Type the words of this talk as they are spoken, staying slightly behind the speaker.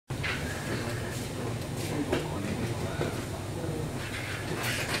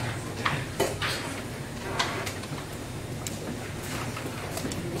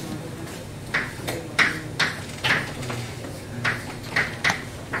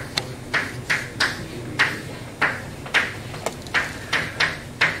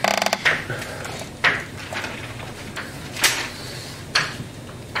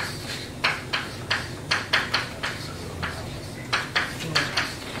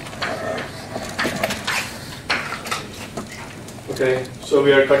Okay, so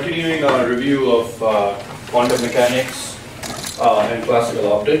we are continuing our review of quantum mechanics and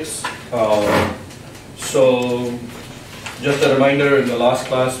classical optics. So just a reminder, in the last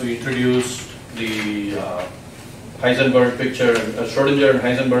class we introduced the Heisenberg picture, Schrodinger and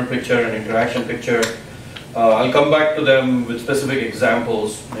Heisenberg picture and interaction picture. I'll come back to them with specific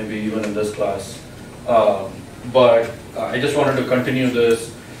examples, maybe even in this class. But I just wanted to continue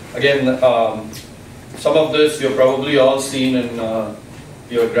this. Again, some of this you've probably all seen in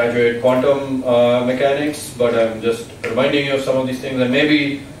your graduate quantum mechanics, but I'm just reminding you of some of these things, and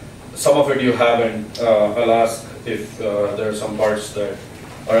maybe some of it you haven't. I'll ask if there are some parts that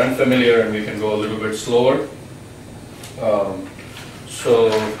are unfamiliar and we can go a little bit slower. So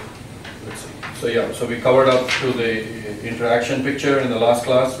let's see. So yeah, so we covered up to the interaction picture in the last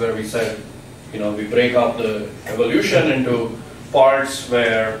class, where we said, we break up the evolution into parts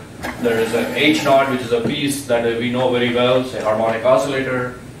where there is an H naught, which is a piece that we know very well, say harmonic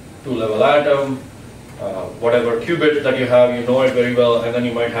oscillator, two-level atom, whatever qubit that you have, you know it very well, and then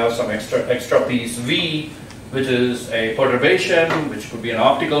you might have some extra piece V, which is a perturbation, which could be an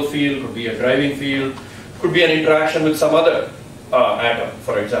optical field, could be a driving field, could be an interaction with some other atom,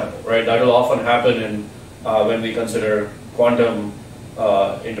 for example, right? That will often happen in when we consider quantum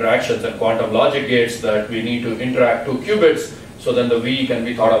interactions and quantum logic gates, that we need to interact two qubits. So then the V can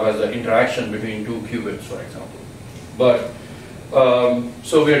be thought of as the interaction between two qubits, for example. But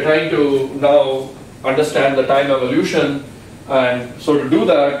so we are trying to now understand the time evolution, and so to do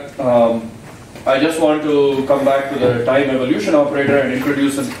that, I just want to come back to the time evolution operator and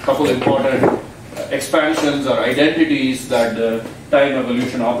introduce a couple important expansions or identities that the time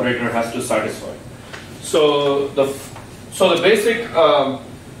evolution operator has to satisfy. So the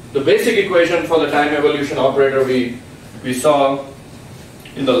basic equation for the time evolution operator we saw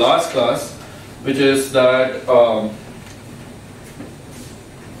in the last class, which is that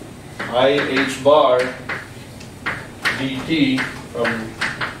IH bar dt from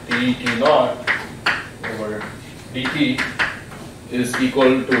det naught over dt is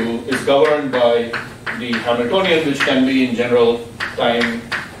governed by the Hamiltonian, which can be in general time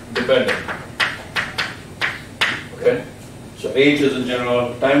dependent. Okay, so H is in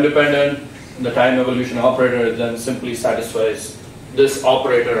general time dependent. The time evolution operator then simply satisfies this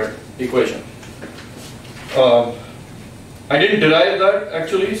operator equation. I didn't derive that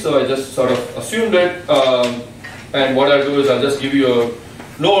actually, so I just sort of assumed it. And what I'll do is I'll just give you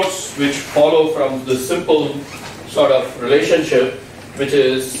notes which follow from this simple sort of relationship, which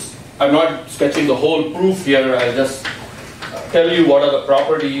is, I'm not sketching the whole proof here. I'll just tell you what are the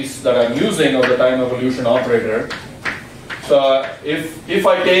properties that I'm using of the time evolution operator. So if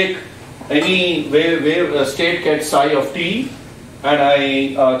I take any wave state gets psi of t, and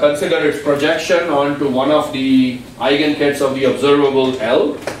I consider its projection onto one of the eigenkets of the observable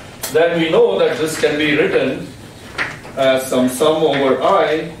L, then we know that this can be written as some sum over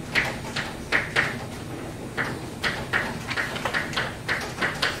I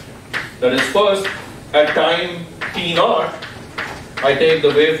that is, first at time t naught, I take the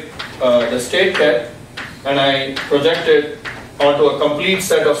wave, the state ket, and I project it onto a complete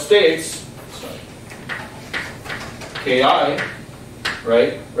set of states, Ki, right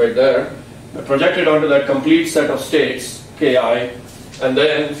there. I project it onto that complete set of states, Ki, and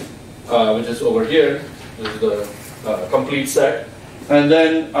then, which is over here, this is the complete set. And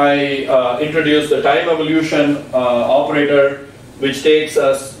then I introduce the time evolution operator, which takes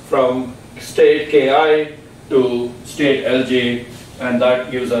us from state Ki to state Lj, and that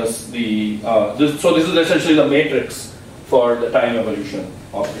gives us the, so this is essentially the matrix for the time evolution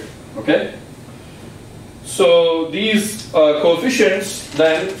operator, okay? So these coefficients,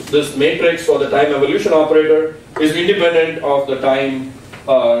 then this matrix for the time evolution operator is independent of the time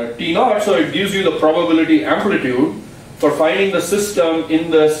t naught, so it gives you the probability amplitude for finding the system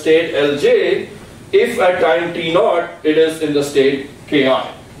in the state Lj if at time t naught it is in the state Ki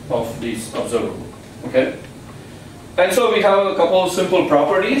of these observable, okay? And so we have a couple of simple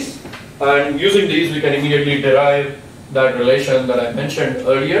properties, and using these we can immediately derive that relation that I mentioned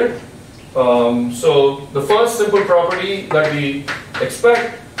earlier. So the first simple property that we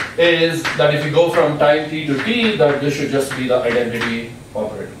expect is that if you go from time t to t, that this should just be the identity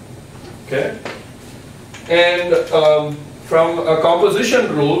operator, okay? And from a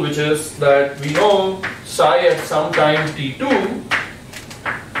composition rule, which is that we know psi at some time t2,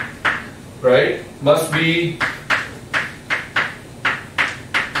 right, must be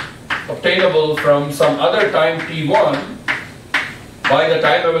obtainable from some other time t1 by the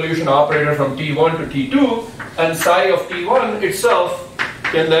time evolution operator from t1 to t2, and psi of t1 itself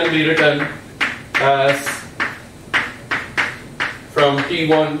can then be written as from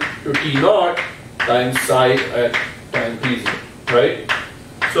t1 to t0 times psi at time t0, right?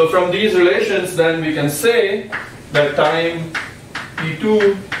 So from these relations, then we can say that time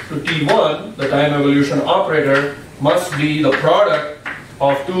t2 to t1, the time evolution operator, must be the product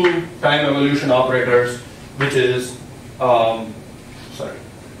of two time evolution operators, which is,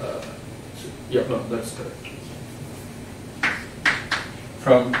 that's correct.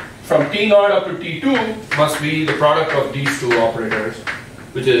 From t0 up to t2 must be the product of these two operators,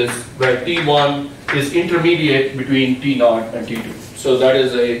 which is where t1 is intermediate between t0 and t2. So that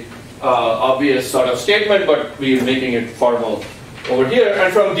is a obvious sort of statement, but we are making it formal over here.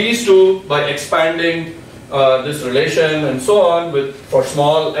 And from these two, by expanding this relation and so on, for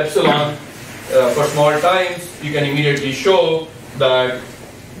small epsilon, for small times, you can immediately show that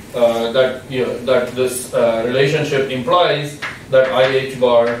that this relationship implies that IH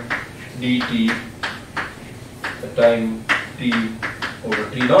bar dt at time t over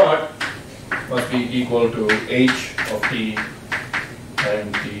t0 must be equal to h of t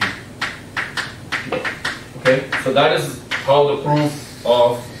and t. Okay, so that is how the proof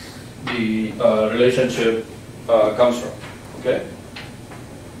of the relationship comes from. Okay.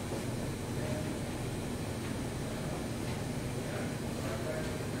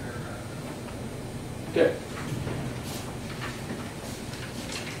 Okay.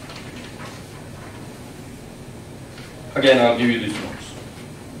 Again, I'll give you these notes.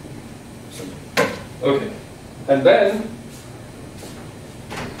 Okay, and then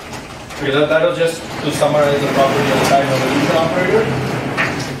that was just to summarize the property of the time evolution operator.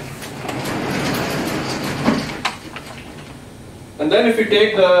 And then if you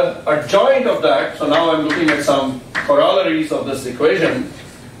take the adjoint of that, so now I'm looking at some corollaries of this equation,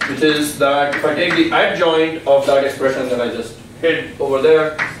 which is that if I take the adjoint of that expression that I just hid over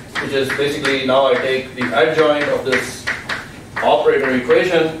there, which is basically now I take the adjoint of this operator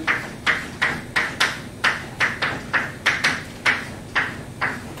equation,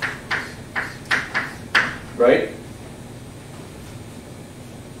 right?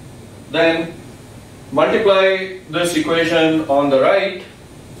 Then multiply this equation on the right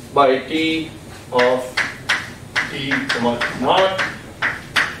by t of t naught, not.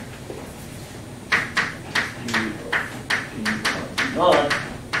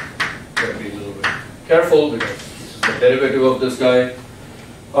 Gotta be a little bit careful because this is the derivative of this guy.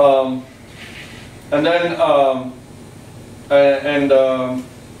 And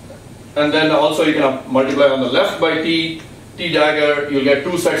then also you can multiply on the left by t dagger. You'll get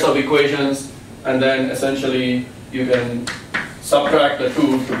two sets of equations, and then essentially you can subtract the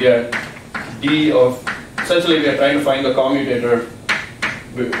two to get d of. Essentially, we are trying to find the commutator,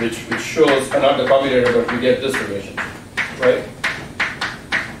 which shows not the commutator, but we get this relation, right?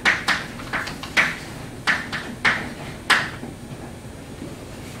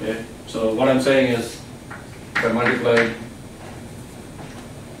 Okay, so what I'm saying is, if I multiply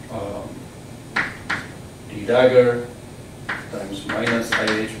d dagger times minus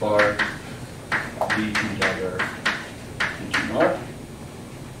IH bar dt dagger dt naught,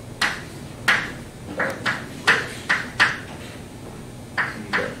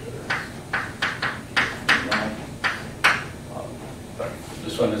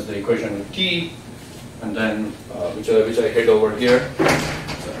 this one is the equation with t, and then which I hid over here.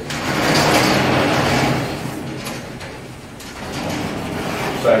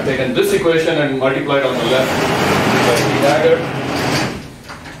 So I've taken this equation and multiplied on the left by t dagger.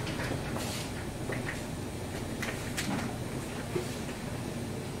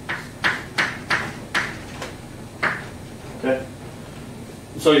 Okay.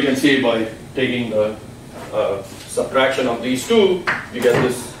 So you can see by taking the subtraction of these two, you get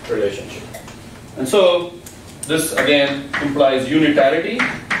this relationship. And so this again implies unitarity.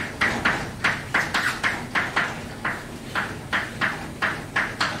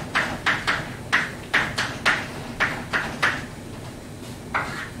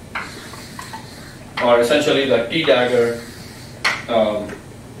 Or essentially the t dagger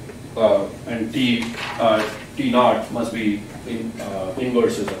and t naught must be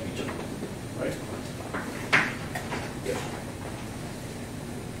inverses of each other, right? Yeah.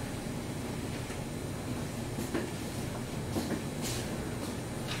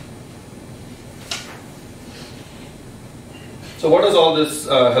 So what does all this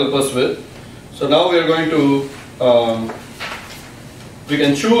help us with? So now we are going to we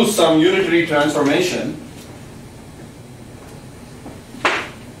can choose some unitary transformation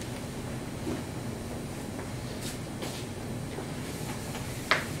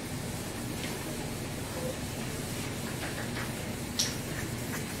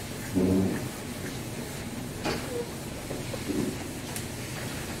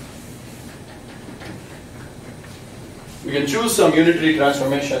we can choose some unitary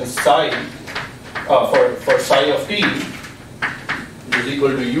transformation psi for psi of t, which is equal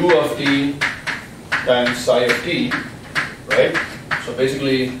to u of t times psi of t, right? So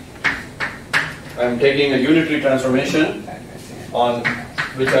basically, I'm taking a unitary transformation on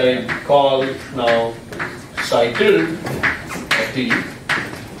which I call now psi tilde of t,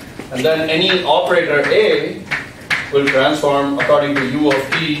 and then any operator A will transform according to u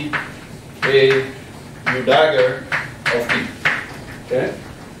of t, a u dagger of t. Okay?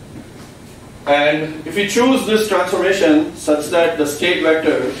 And if we choose this transformation such that the state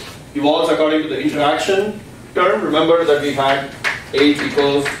vector evolves according to the interaction term, remember that we had h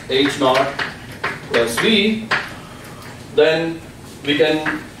equals h naught plus v, then we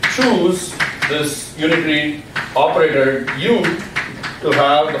can choose this unitary operator u to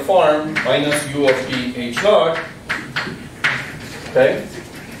have the form minus u of t h naught. Okay?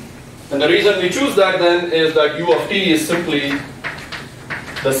 And the reason we choose that then is that u of t is simply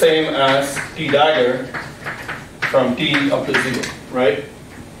the same as t dagger from t up to 0, right?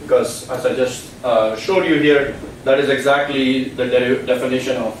 Because as I just showed you here, that is exactly the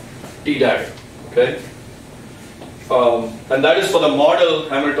definition of t dagger. Okay? And that is for the model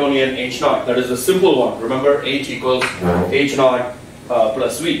Hamiltonian h naught. That is the simple one. Remember, h equals h naught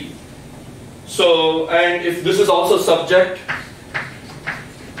plus v. So, and if this is also subject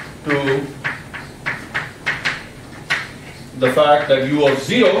to the fact that u of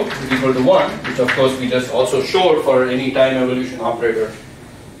 0 is equal to 1, which of course we just also showed for any time evolution operator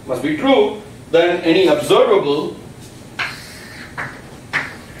must be true, then any observable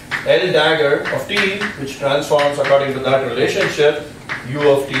L dagger of t, which transforms according to that relationship, u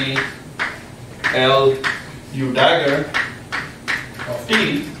of t, L, u dagger of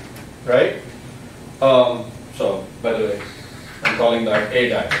t, right? So, by the way, I'm calling that A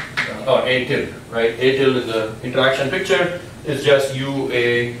dagger, or A tilde, right? A tilde in the interaction picture is just u,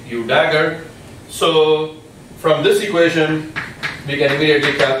 A, u dagger. So, from this equation, we can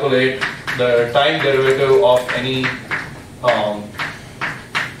immediately calculate the time derivative of any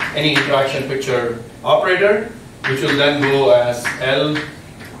interaction picture operator, which will then go as L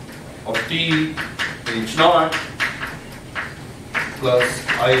of t h naught plus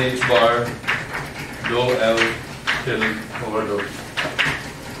I h bar dou L tilde over dou.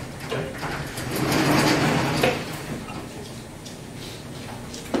 Okay.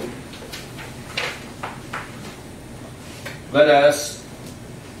 Whereas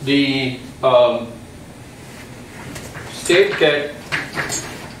the state ket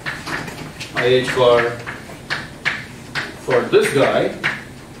I h bar for this guy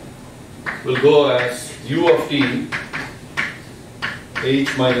will go as u of t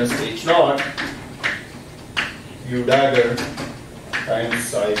h minus h naught u dagger times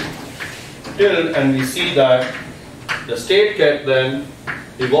psi tilde, and we see that the state ket then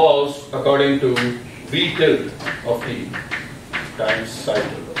evolves according to v tilde of t times psi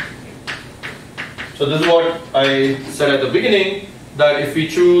tilde. So this is what I said at the beginning, that if we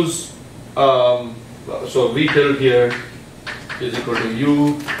choose so v tilde here is equal to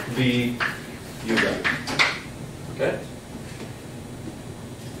u, v, u dagger. Okay?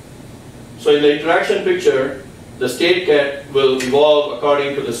 So in the interaction picture, the state ket will evolve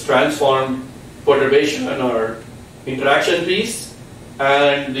according to this transformed perturbation or interaction piece,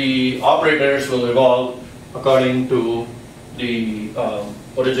 and the operators will evolve according to the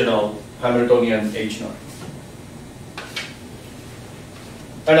original Hamiltonian h naught.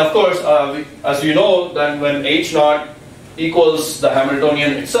 And of course, as you know, then when h naught equals the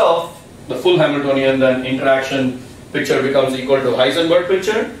Hamiltonian itself, the full Hamiltonian, then interaction picture becomes equal to Heisenberg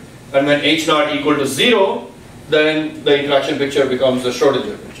picture. And when h naught equal to 0, then the interaction picture becomes the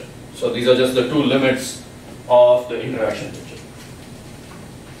Schrodinger picture. So these are just the two limits of the interaction picture.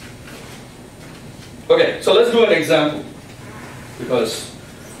 Okay, so let's do an example, because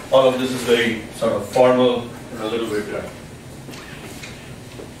all of this is very sort of formal and a little bit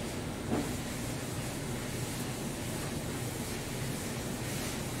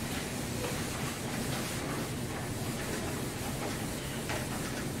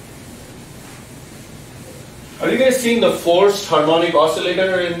Have you guys seen the forced harmonic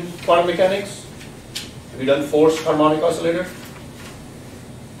oscillator in quantum mechanics? Have you done forced harmonic oscillator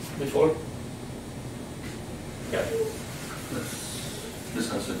before? Yeah. Let's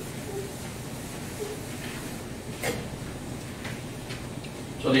discuss it.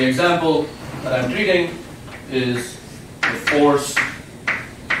 So the example that I'm treating is the forced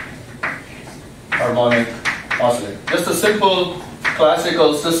harmonic oscillator. Just a simple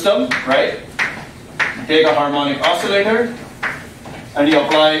classical system, right? You take a harmonic oscillator and you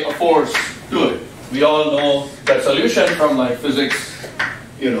apply a force to it.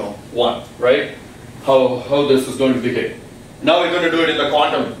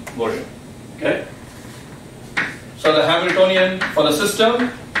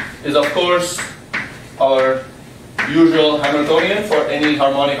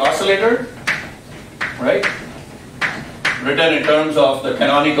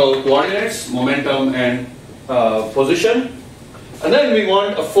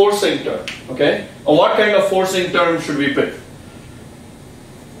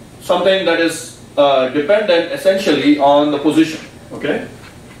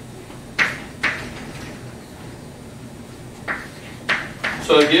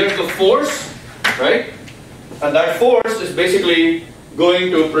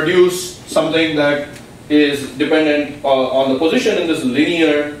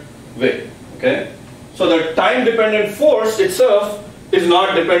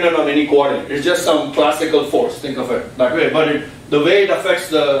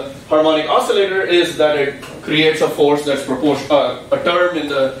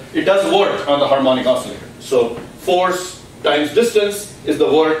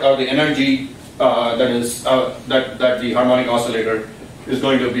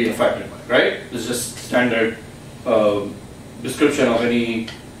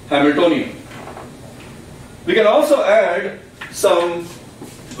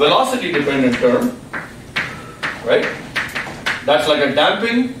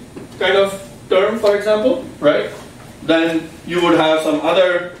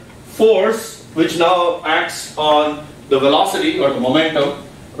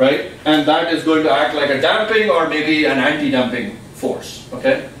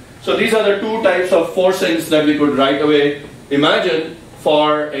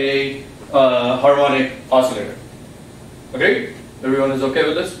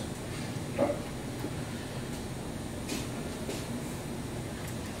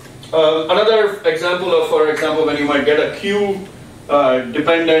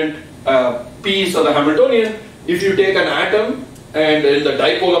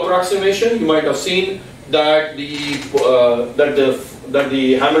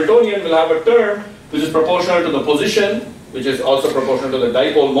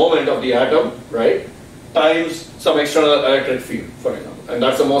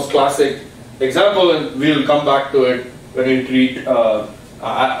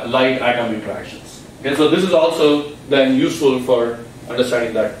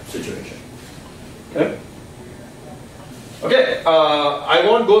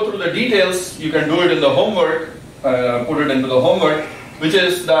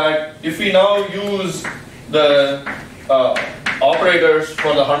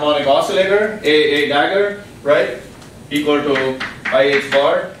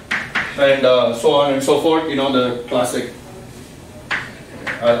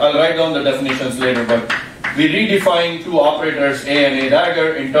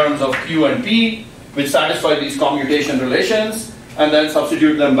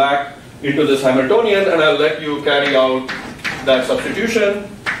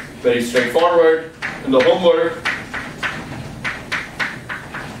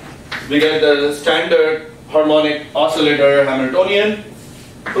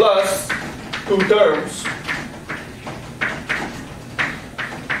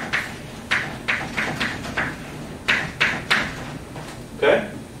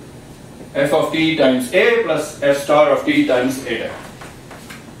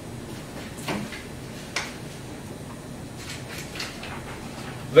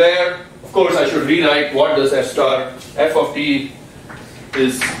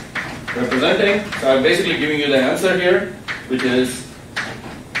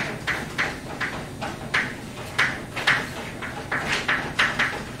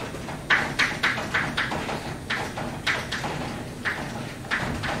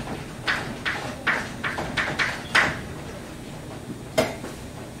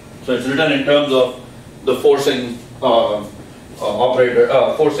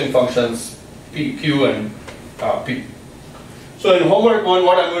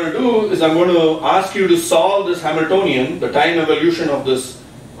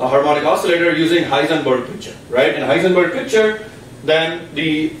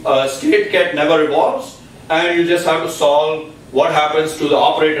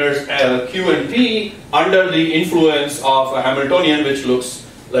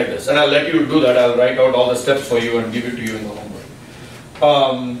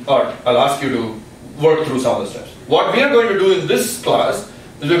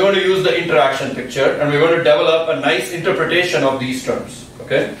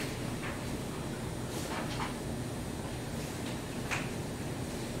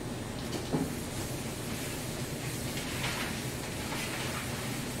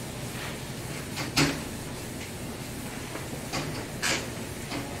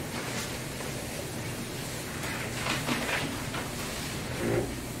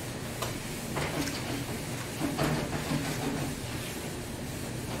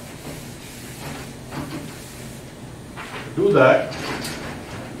 do that,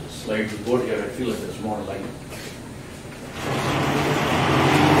 slide the board here, I feel like there's more light.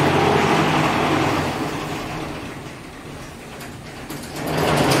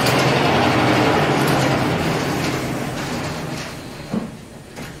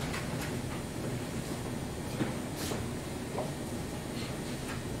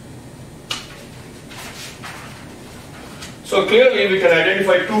 So clearly we can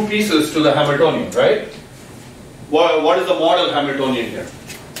identify two pieces to the Hamiltonian, right? What is the model Hamiltonian here?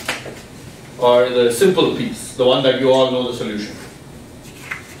 Or the simple piece, the one that you all know the solution?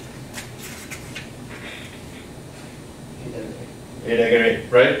 A dagger A,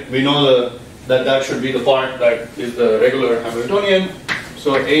 right? We know that should be the part that is the regular Hamiltonian.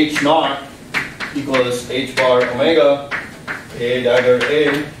 So H naught equals H bar omega A dagger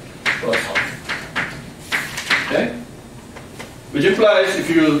A plus half. Okay? Which implies, if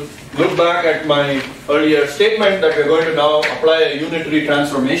you look back at my earlier statement, that we're going to now apply a unitary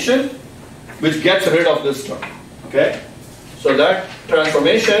transformation which gets rid of this term. Okay? So that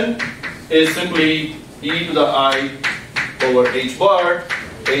transformation is simply e to the I over h bar,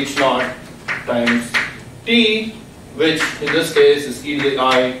 h naught times t, which in this case is e to the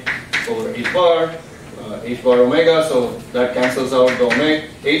I over h bar omega, so that cancels out the omega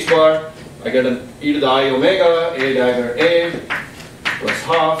h bar. I get an e to the I omega, A dagger A plus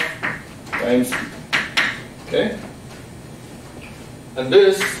half times t. Okay? And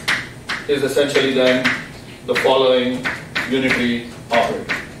this is essentially then the following unitary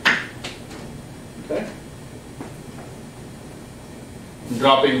operator. Okay?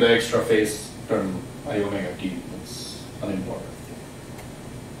 Dropping the extra phase term I omega t, that's unimportant.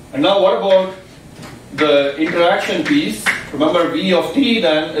 And now what about the interaction piece? Remember, V of t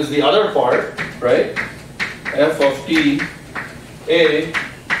then is the other part, right? F of t A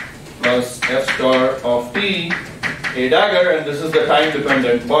plus F star of t A dagger, and this is the time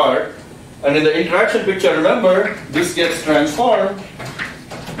dependent part. And in the interaction picture, remember, this gets transformed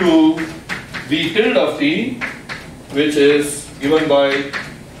to V tilde of t, which is given by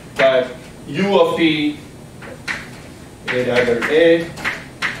that U of t A dagger A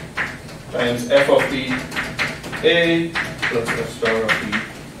times F of t A plus F star of t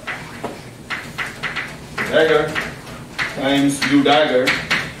A dagger times U dagger.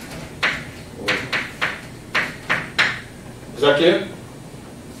 Is that clear?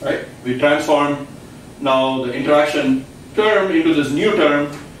 Right? We transform now the interaction term into this new term,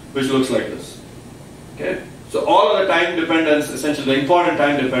 which looks like this. Okay? So all of the time dependence, essentially the important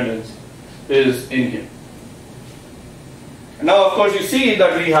time dependence, is in here. And now, of course, you see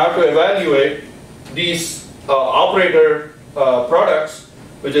that we have to evaluate these operator products,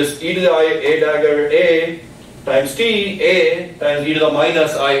 which is e to the I A dagger A times t A times e to the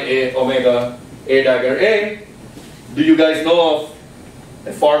minus I A omega A dagger A. Do you guys know of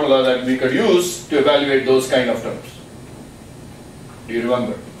a formula that we could use to evaluate those kind of terms? Do you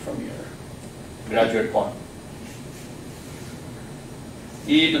remember from your graduate point?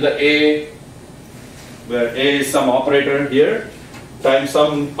 E to the A, where A is some operator here, times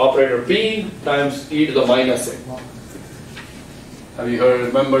some operator P, times e to the minus A. Have you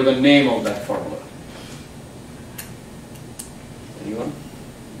remember the name of that formula? Anyone?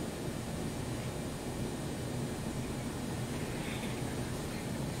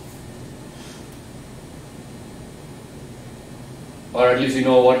 Or at least you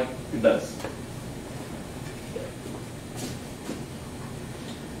know what it does.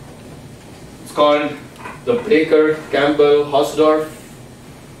 It's called the Baker-Campbell-Hausdorff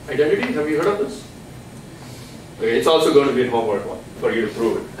identity. Have you heard of this? Okay, it's also going to be a homework one for you to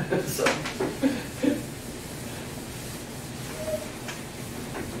prove it. So.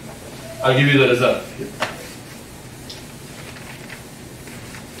 I'll give you the result.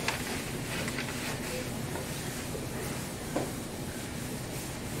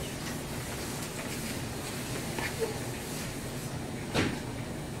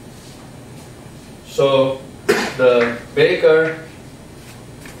 So the Baker,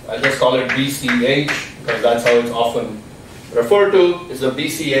 I'll just call it BCH because that's how it's often referred to, is the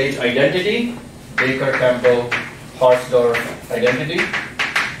BCH identity, Baker-Campbell-Hausdorff identity.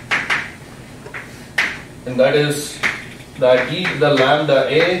 And that is that e to the lambda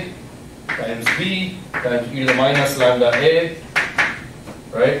A times B times e to the minus lambda A,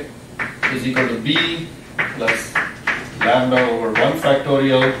 right, is equal to B plus lambda over 1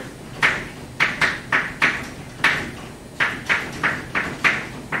 factorial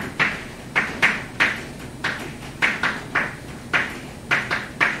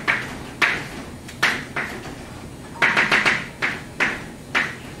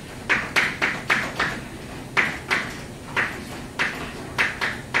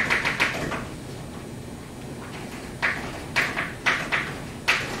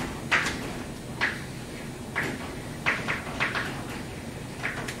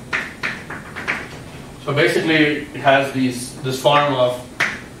So basically, it has this form of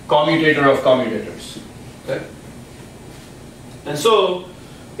commutator of commutators. Okay? And so,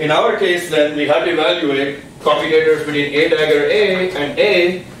 in our case, then we have to evaluate commutators between A dagger A, and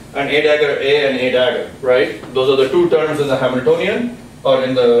A dagger A and A dagger, right? Those are the two terms in the Hamiltonian or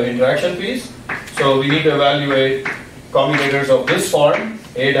in the interaction piece. So we need to evaluate commutators of this form,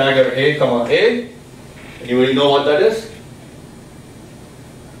 A dagger A, comma A. Anybody know what that is?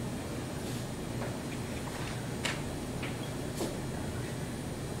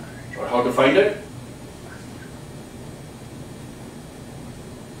 Or how to find it?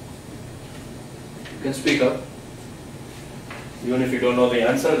 You can speak up. Even if you don't know the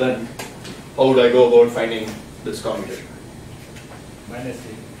answer, then how would I go about finding this commutator? Minus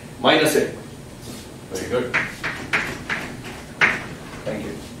A. Minus A. Very good. Thank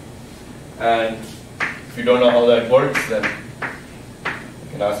you. And if you don't know how that works, then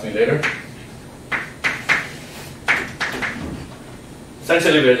you can ask me later.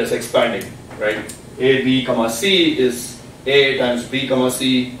 Essentially, we're just expanding, right? A, B, comma, C is A times B, comma,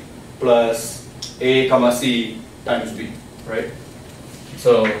 C plus A, comma, C times B, right?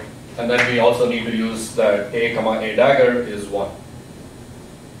 So, and then we also need to use that A, comma, A dagger is 1.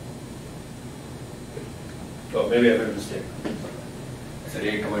 Oh, maybe I made a mistake. I said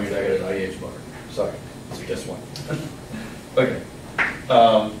A, comma, A dagger is IH bar. Sorry, it's just 1. Okay.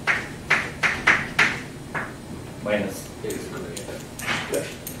 Minus A is equal to A. Yeah.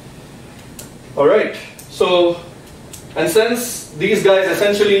 All right. So, and since these guys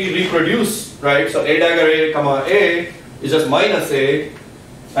essentially reproduce, right? So A dagger A, comma A is just minus A,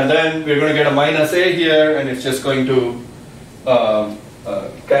 and then we're going to get a minus A here, and it's just going to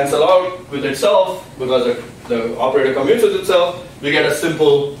cancel out with itself because the operator commutes with itself. We get a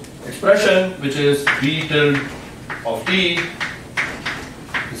simple expression which is B tilde of t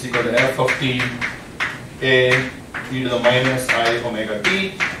is equal to f of t A e to the minus I omega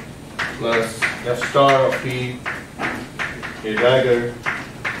t plus f star of t A dagger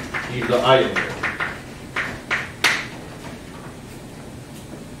e to the I omega.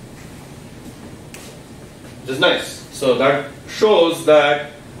 Which is nice. So that shows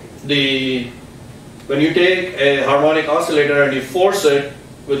that when you take a harmonic oscillator and you force it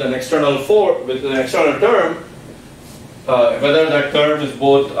with an external term, whether that term is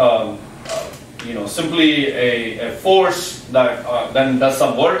both simply a force that then does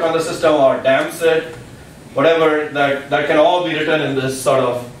some work on the system or damps it, whatever, that can all be written in this sort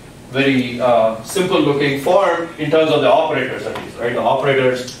of very simple looking form in terms of the operators at least, right? The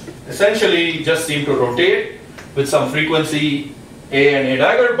operators essentially just seem to rotate with some frequency A and A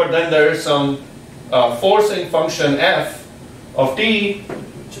dagger, but then there is some forcing function f of t,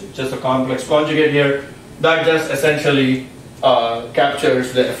 just a complex conjugate here, that just essentially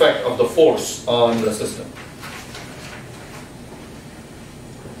captures the effect of the force on the system.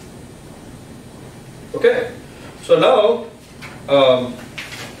 Okay, so now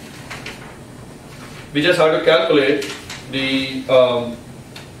we just have to calculate the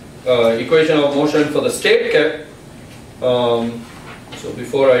equation of motion for the state kept. So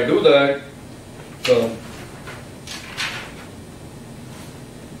before I do that,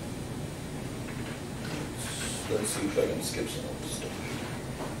 let's see if I can skip some of this stuff.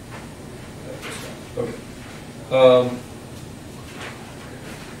 Okay.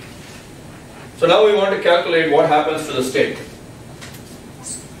 So now we want to calculate what happens to the state.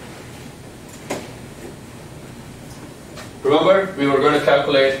 Remember, we were going to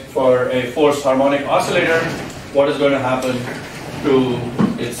calculate for a forced harmonic oscillator what is going to happen to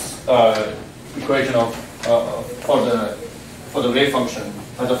its equation of for the wave function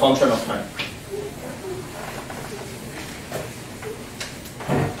as a function of time.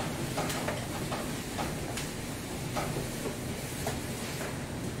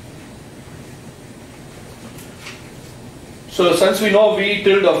 So since we know V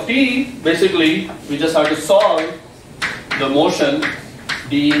tilde of t, basically we just have to solve the motion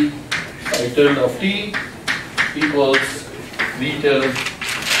d tilde of t equals V tilde.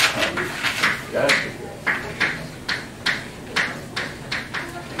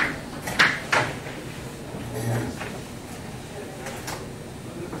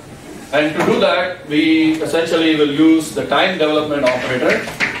 And to do that, we essentially will use the time development operator,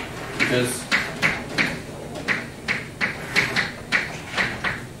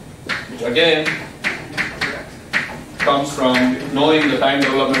 which again comes from knowing the time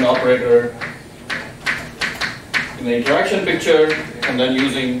development operator in the interaction picture and then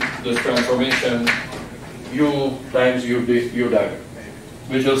using this transformation u times u dagger,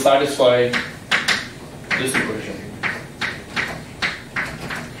 which will satisfy this equation.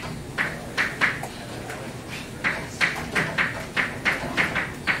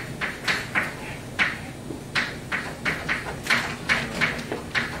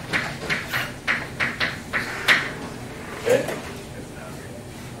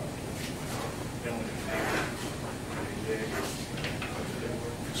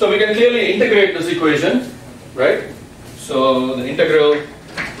 So we can clearly integrate this equation, right? So the integral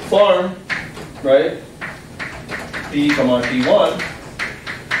form, right, t comma t1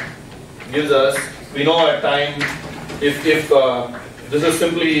 gives us, we know at time, if this is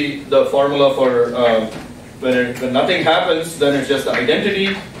simply the formula for when nothing happens, then it's just the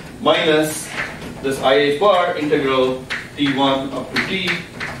identity minus this IH bar integral t1 up to t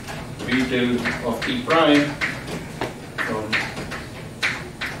v tilde of t prime from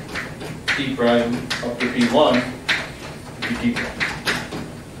t prime up to t1 dt prime.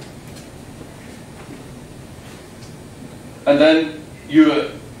 And then you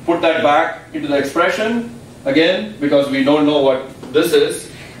put that back into the expression again, because we don't know what this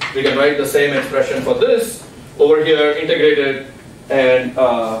is. We can write the same expression for this over here, integrated, and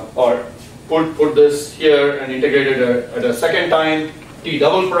or put this here and integrate it at a second time t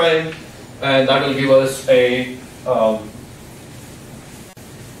double prime, and that will give us a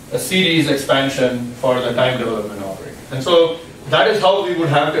series expansion for the time development operator. And so that is how we would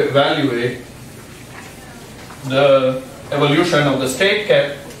have to evaluate the evolution of the state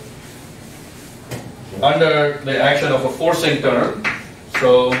kept under the action of a forcing term.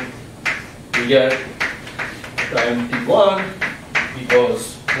 So we get time t1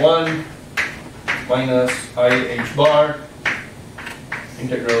 equals 1 minus IH bar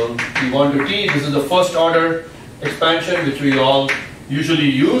integral t1 to t. This is the first order expansion which we all usually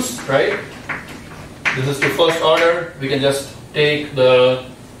use, right? This is the first order. We can just take the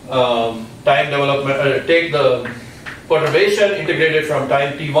time development, take the perturbation integrated from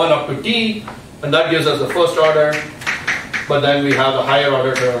time t1 up to t, and that gives us the first order. But then we have the higher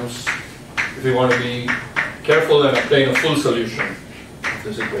order terms if we want to be careful and obtain a full solution of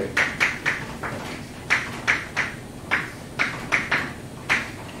this equation.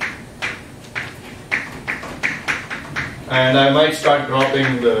 And I might start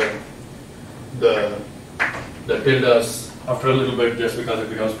dropping the tildes after a little bit, just because it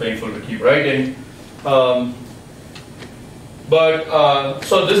becomes painful to keep writing. So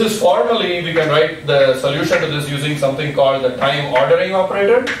this is formally, we can write the solution to this using something called the time ordering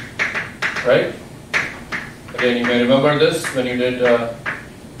operator, right? Again, you may remember this when you did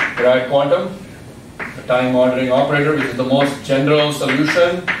grad quantum, the time ordering operator, which is the most general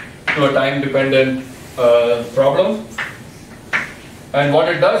solution to a time-dependent problem. And what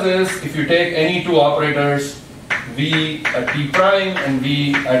it does is, if you take any two operators, v at t prime and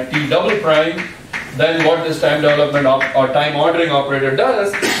v at t double prime, then what this time development or time ordering operator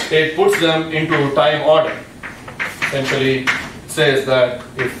does, it puts them into time order. Essentially says that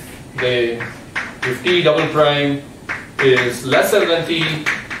if t double prime is lesser than t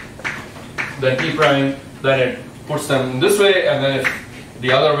prime, then it puts them this way, and then if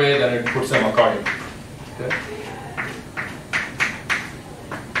the other way, then it puts them accordingly. Okay?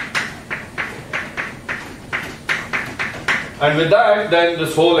 And with that, then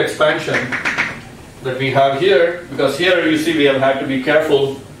this whole expansion that we have here, because here you see we have had to be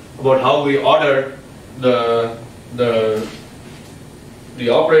careful about how we order the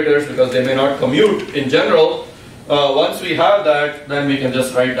operators, because they may not commute in general. Once we have that, then we can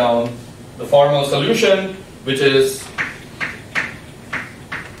just write down the formal solution, which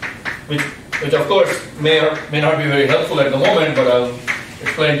of course may not be very helpful at the moment, but I'll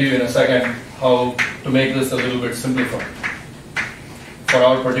explain to you in a second how to make this a little bit simplified for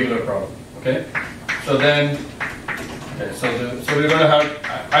our particular problem. Okay, so then, so we're going to have.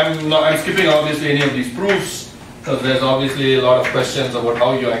 I'm skipping obviously any of these proofs, because there's obviously a lot of questions about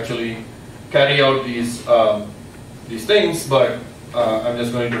how you actually carry out these things. But I'm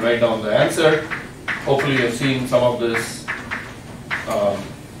just going to write down the answer. Hopefully, you've seen some of this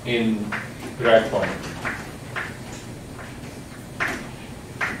in grad quantum.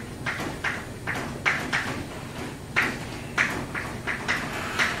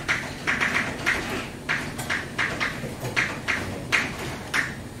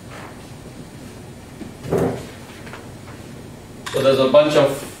 So there's a bunch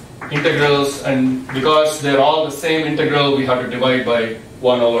of integrals, and because they're all the same integral, we have to divide by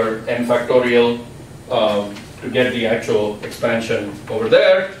 1 over n factorial to get the actual expansion over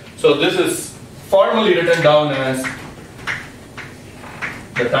there. So this is formally written down as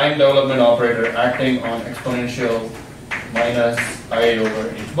the time development operator acting on exponential minus I over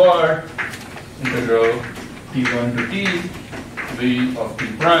h bar integral t1 to t v of t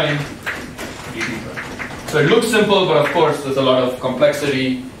prime dt prime. So it looks simple, but of course there's a lot of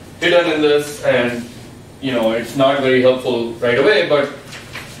complexity hidden in this, and it's not very helpful right away. But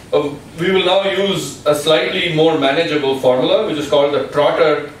we will now use a slightly more manageable formula, which is called the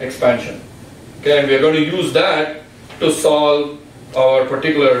Trotter expansion. Okay, and we are going to use that to solve our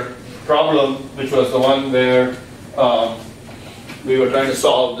particular problem, which was the one where we were trying to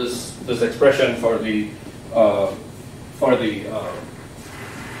solve this expression for the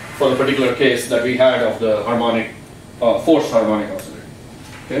particular case that we had of the harmonic forced harmonic oscillator.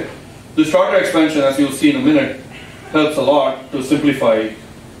 Okay, this Trotter expansion, as you'll see in a minute, helps a lot to simplify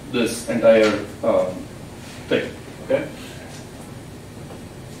this entire thing. Okay.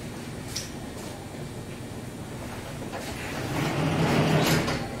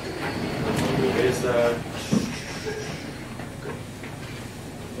 Is that?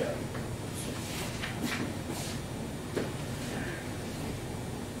 Yeah.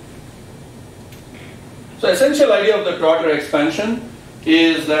 So, essential idea of the Trotter expansion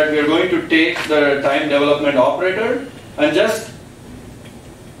is that we are going to take the time development operator and just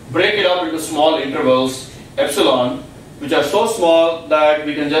break it up into small intervals, epsilon, which are so small that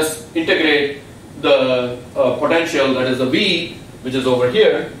we can just integrate the potential, that is the V, which is over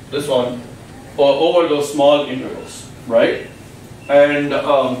here, this one, over those small intervals, right? And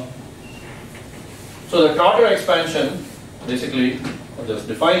so the Trotter expansion, basically, I'll just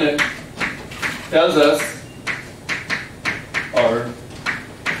define it, tells us, or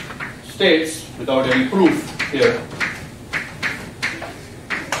states, without any proof here,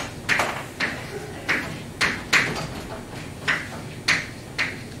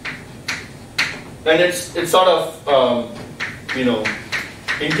 and it's sort of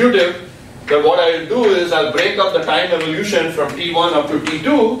intuitive, that what I'll do is I'll break up the time evolution from T1 up to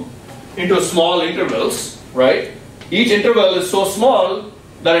T2 into small intervals, right? Each interval is so small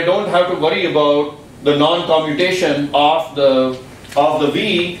that I don't have to worry about the non-commutation of the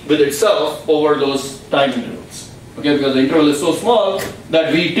V with itself over those time intervals. Okay, because the interval is so small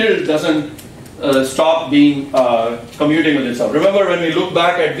that V tilde doesn't stop being commuting with itself. Remember, when we look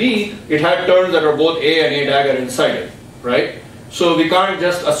back at V, it had terms that are both A and A dagger inside it, right? So we can't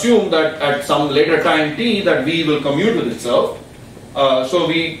just assume that at some later time t that V will commute with itself. But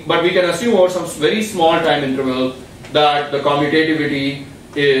we can assume over some very small time interval that the commutativity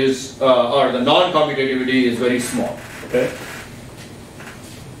is, or the non-commutativity is very small. Okay.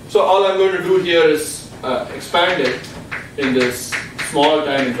 So all I'm going to do here is expand it in this small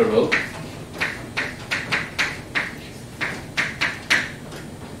time interval.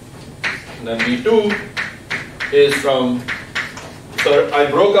 And then V2 is from, so I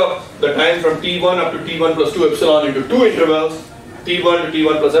broke up the time from T1 up to T1 plus 2 epsilon into two intervals, T1 to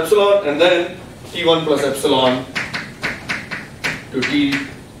T1 plus epsilon, and then T1 plus epsilon to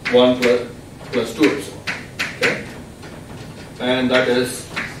T1 plus 2 epsilon. Okay? And that is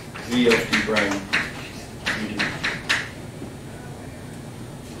V of T prime.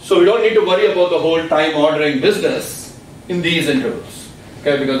 So we don't need to worry about the whole time ordering business in these intervals,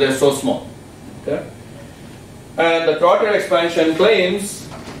 okay, because they're so small. Okay? And the Trotter expansion claims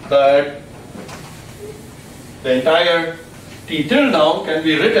that the entire T tilde now can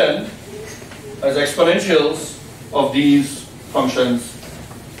be written as exponentials of these functions,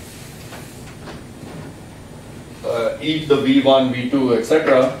 e to the V1, V2,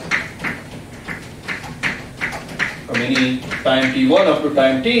 etc. from any time T1 up to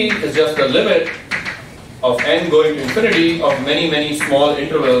time T is just the limit of n going to infinity of many, many small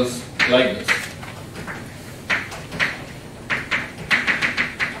intervals like this.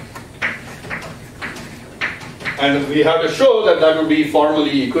 And we have to show that that would be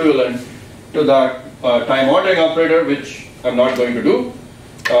formally equivalent to that time ordering operator, which I'm not going to do.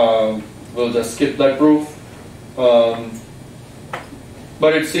 We'll just skip that proof. But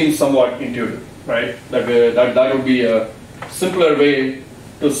it seems somewhat intuitive, right? That would be a simpler way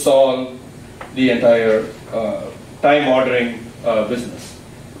to solve the entire time ordering business.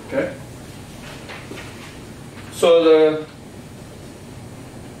 Okay. So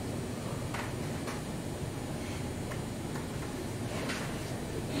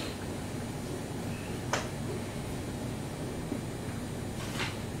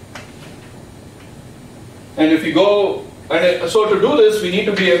and if you go, so to do this, we need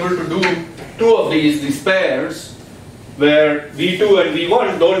to be able to do two of these pairs where V2 and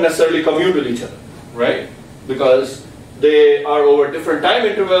V1 don't necessarily commute with each other, right? Because they are over different time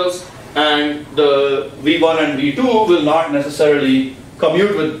intervals, and the V1 and V2 will not necessarily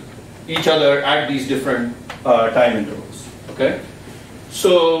commute with each other at these different time intervals. Okay,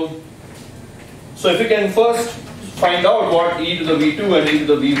 so if we can first find out what e to the V2 and e to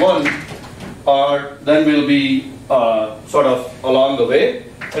the V1 are, then we'll be sort of along the way.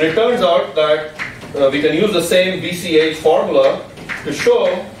 And it turns out that we can use the same VCH formula to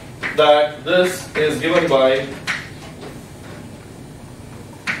show that this is given by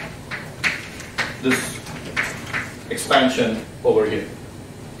this expansion over here.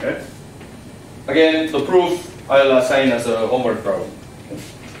 Okay? Again, the proof I'll assign as a homework problem. Okay?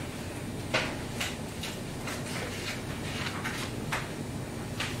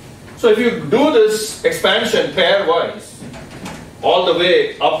 So if you do this expansion pairwise all the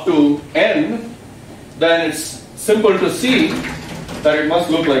way up to n, then it's simple to see that it must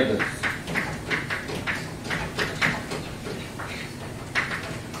look like this.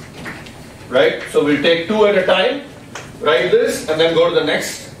 Right? So we'll take two at a time, write this, and then go to the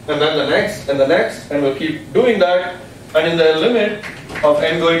next, and then the next, and the next, and we'll keep doing that. And in the limit of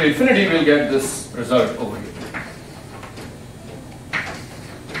n going to infinity, we'll get this result over here.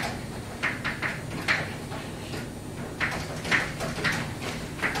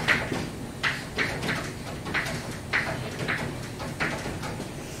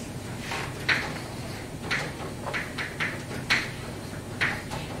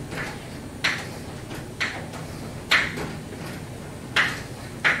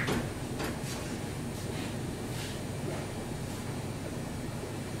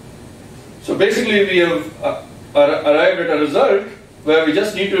 So basically we have arrived at a result where we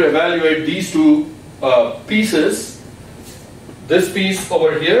just need to evaluate these two pieces, this piece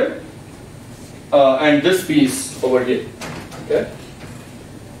over here and this piece over here. Okay?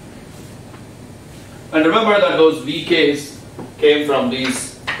 And remember that those VKs came from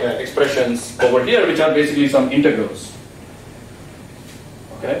these expressions over here, which are basically some integrals.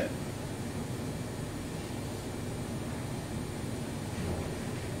 Okay?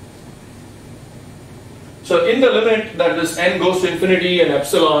 So in the limit that this n goes to infinity and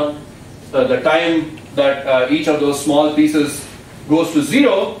epsilon, the time that each of those small pieces goes to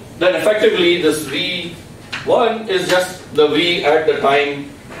 0, then effectively this v1 is just the v at the time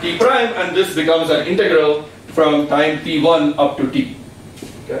t prime, and this becomes an integral from time t1 up to t.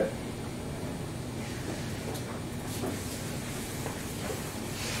 Okay?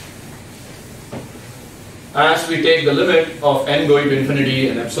 As we take the limit of n going to infinity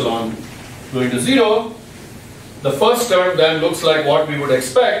and epsilon going to 0, the first term then looks like what we would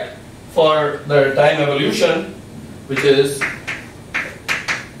expect for the time evolution, which is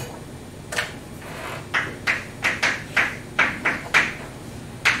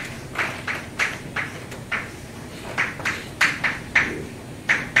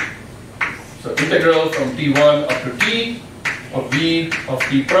so integral from t1 up to t of v of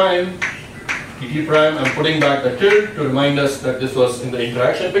t prime, dt prime. I'm putting back the tilde to remind us that this was in the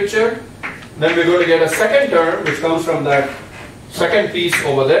interaction picture. Then we're going to get a second term which comes from that second piece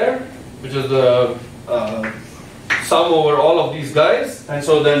over there, which is the sum over all of these guys. And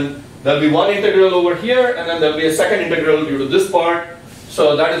so then there'll be one integral over here, and then there'll be a second integral due to this part.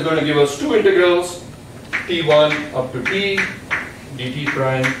 So that is going to give us two integrals, t1 up to t, dt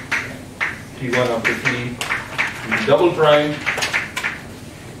prime, t1 up to t, d double prime,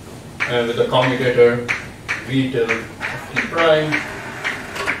 and with the commutator v tilde of t prime,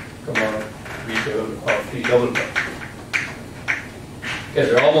 comma v tilde of t double prime.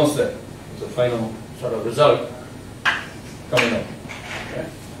 Okay, we're almost there. It's a final sort of result coming up. Okay.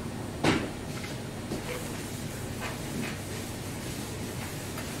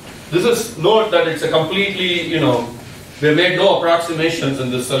 This is, note that it's a completely, we made no approximations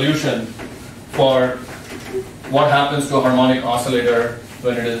in this solution for what happens to a harmonic oscillator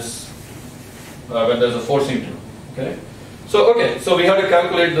when it is, when there's a forcing tool. Okay. So we have to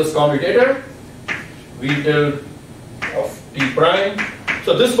calculate this commutator, v tilde of t prime.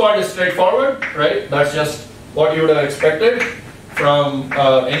 So this part is straightforward, right? That's just what you would have expected from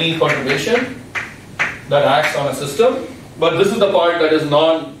any perturbation that acts on a system. But this is the part that is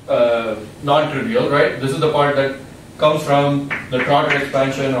non-trivial, right? This is the part that comes from the Trotter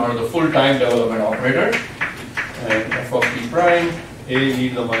expansion or the full time development operator. And f of t prime, a e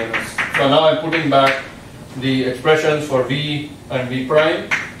to the minus. So now I'm putting back the expressions for v and v prime.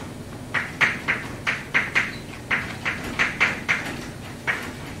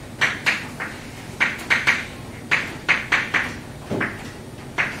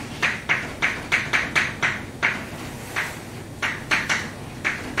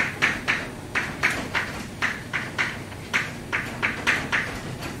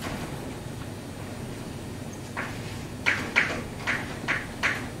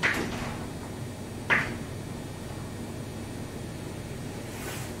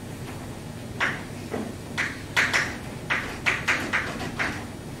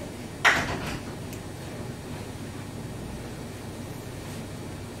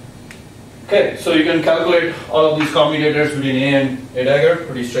 Okay, so you can calculate all of these commutators between A and A dagger,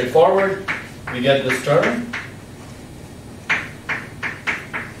 pretty straightforward. We get this term.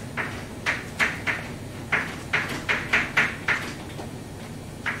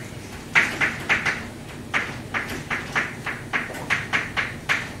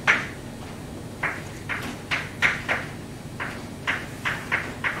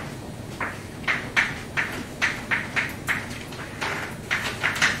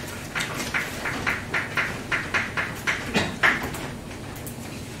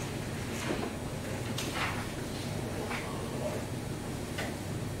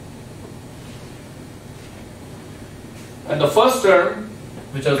 And the first term,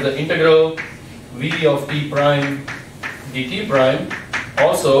 which is the integral v of t prime dt prime,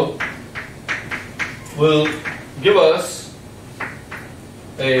 also will give us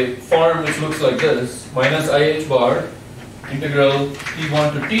a form which looks like this: minus ih bar integral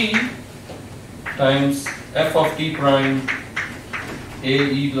t1 to t times f of t prime a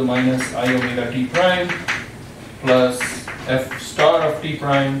e to the minus I omega t prime plus f star of t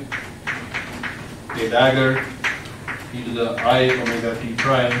prime a dagger e to the I omega t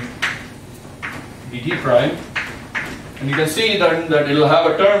prime dt prime. And you can see that it will have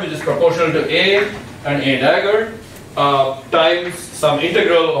a term which is proportional to a and a dagger times some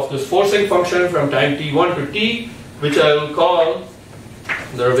integral of this forcing function from time t1 to t, which I will call,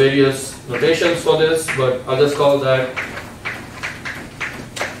 there are various notations for this, but I'll just call that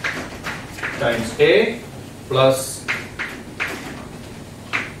times a plus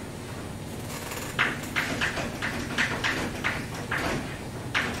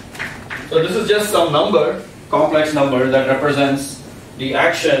so this is just some number, complex number that represents the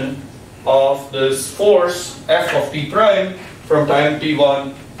action of this force f of t prime from time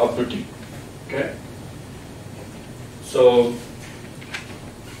t1 up to t. Okay. So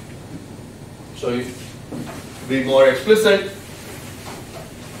if to be more explicit,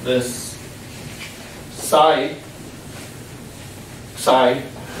 this psi, I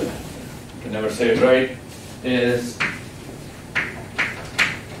can never say it right, is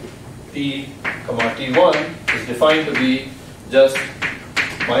t comma t1 is defined to be just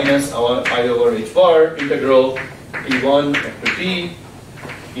minus our I over h bar integral t1 up to t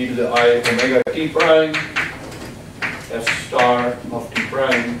e to the I omega t prime f star of t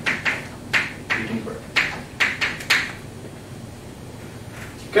prime dt prime.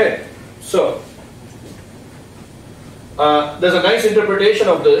 Okay, so there's a nice interpretation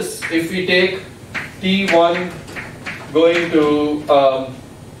of this if we take t1 going to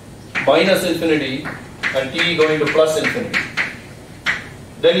minus infinity and t going to plus infinity.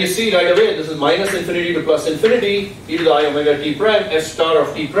 Then you see right away this is minus infinity to plus infinity e to the I omega t prime f star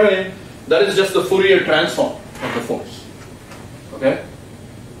of t prime. That is just the Fourier transform of the force. Okay?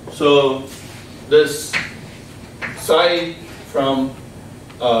 So this psi from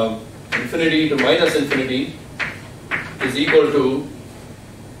infinity to minus infinity is equal to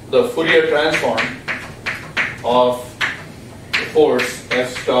the Fourier transform of the force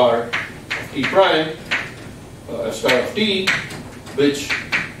f star of t prime, f star of t, which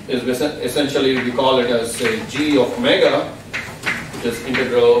is essentially, we call it as say g of omega, which is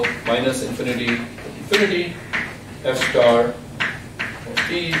integral minus infinity to infinity f star of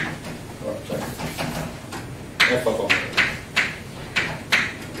t, or sorry, f of omega.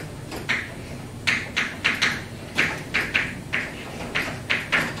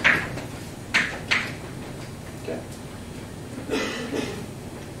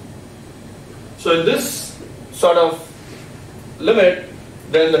 So in this sort of limit,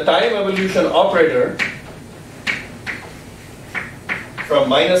 then the time evolution operator from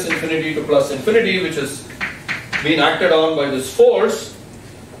minus infinity to plus infinity, which is being acted on by this force,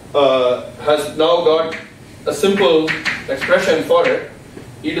 has now got a simple expression for it,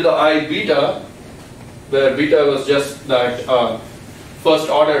 e to the I beta, where beta was just that first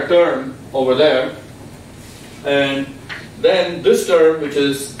order term over there, and then this term, which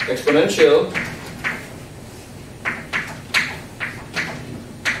is exponential,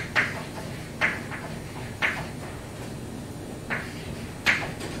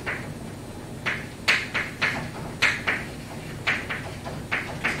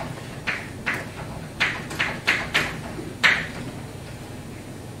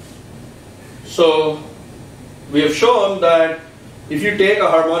 so we have shown that if you take a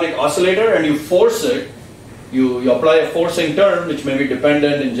harmonic oscillator and you force it, you apply a forcing term which may be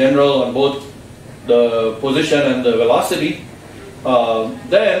dependent in general on both the position and the velocity,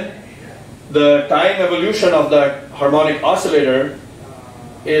 then the time evolution of that harmonic oscillator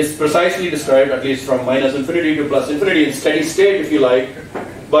is precisely described, at least from minus infinity to plus infinity in steady state, if you like,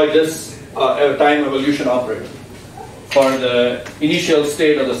 by this time evolution operator for the initial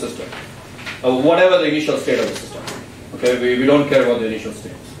state of the system, whatever the initial state of the system. Okay, we don't care about the initial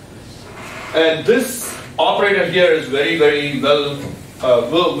states. And this operator here is very, very well,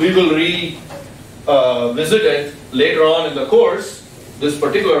 we will revisit it later on in the course. This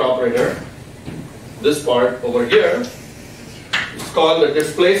particular operator, this part over here, is called the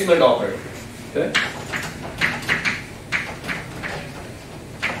displacement operator. Okay?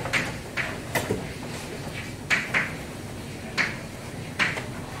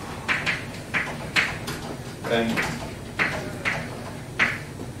 And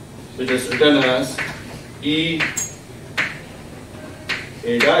which is written as E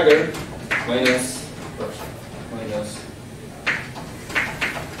A dagger minus.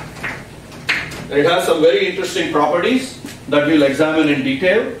 And it has some very interesting properties that we'll examine in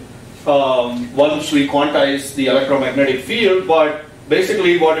detail once we quantize the electromagnetic field. But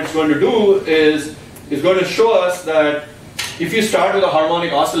basically what it's going to do is it's going to show us that if you start with a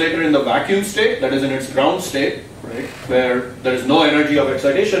harmonic oscillator in the vacuum state, that is in its ground state, right, where there is no energy of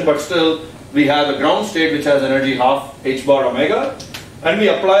excitation, but still we have the ground state which has energy half h bar omega, and we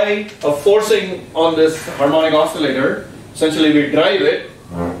apply a forcing on this harmonic oscillator. Essentially we drive it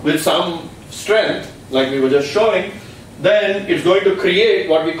with some strength, like we were just showing, then it's going to create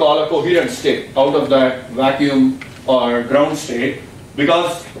what we call a coherent state out of that vacuum or ground state,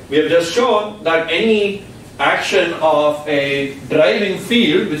 because we have just shown that any action of a driving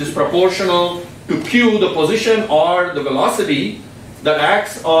field which is proportional to q, the position or the velocity that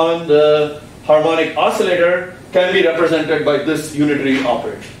acts on the harmonic oscillator, can be represented by this unitary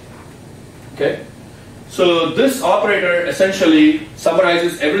operator. Okay? So this operator essentially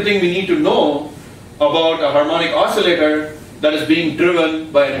summarizes everything we need to know about a harmonic oscillator that is being driven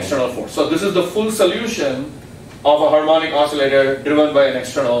by an external force. So this is the full solution of a harmonic oscillator driven by an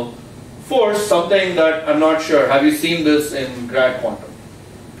external force, something that I'm not sure. Have you seen this in grad quantum?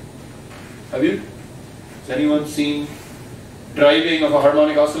 Have you? Has anyone seen driving of a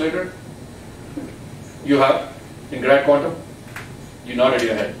harmonic oscillator? You have? In grad quantum? You nodded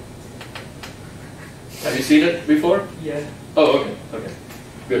your head. Have you seen it before? Yeah. Oh, okay, okay.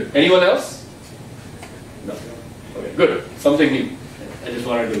 Good. Anyone else? No. Okay, good. Something new. I just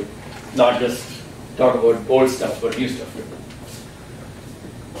wanted to not just talk about old stuff, but new stuff.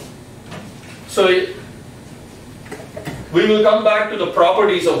 So we will come back to the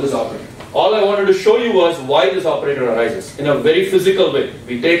properties of this operator. All I wanted to show you was why this operator arises in a very physical way.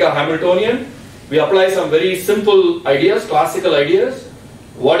 We take a Hamiltonian, we apply some very simple ideas, classical ideas.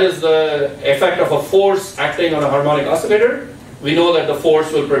 What is the effect of a force acting on a harmonic oscillator? We know that the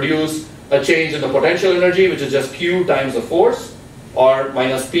force will produce a change in the potential energy, which is just Q times the force, or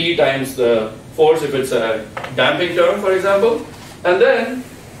minus P times the force if it's a damping term, for example. And then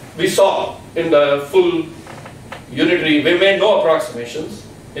we saw in the full unitary, we made no approximations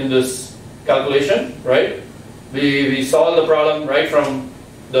in this calculation, right? We solved the problem right from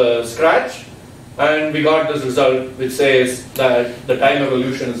the scratch, and we got this result which says that the time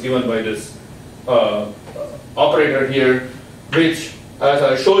evolution is given by this operator here, which, as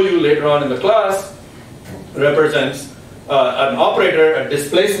I'll show you later on in the class, represents an operator, a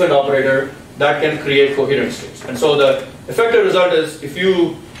displacement operator, that can create coherent states. And so the effective result is, if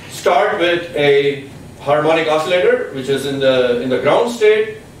you start with a harmonic oscillator, which is in the ground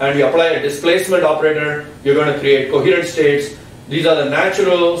state, and you apply a displacement operator, you're going to create coherent states. These are the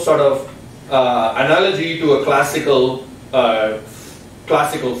natural sort of analogy to a classical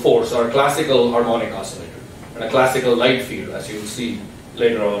force or classical harmonic oscillator and a classical light field, as you will see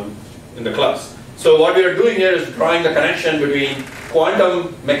later on in the class. So what we are doing here is drawing the connection between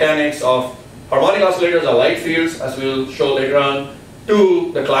quantum mechanics of harmonic oscillators or light fields, as we will show later on,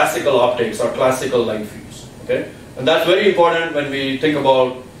 to the classical optics or classical light fields. Okay, and that's very important when we think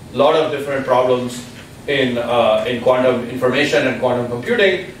about a lot of different problems in quantum information and quantum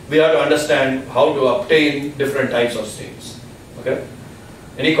computing. We have to understand how to obtain different types of states. Okay?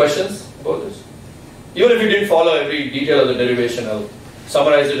 Any questions about this? Even if you didn't follow every detail of the derivation, I'll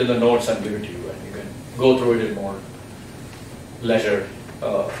summarize it in the notes and give it to you, and you can go through it in more leisure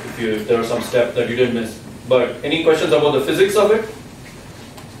if there are some steps that you didn't miss. But any questions about the physics of it?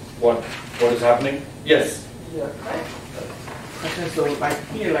 What is happening? Yes? Yeah. Okay, so like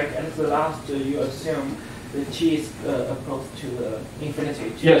here, like at the last, you assume the T is approach to the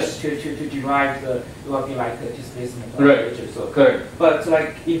infinity. Yes. To derive the, it will be like a displacement. Right. So, correct. But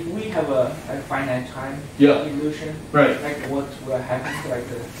like if we have a finite time illusion, right. like what will happen to like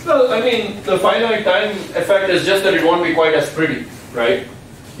the... Well, I mean, the finite time effect is just that it won't be quite as pretty, right?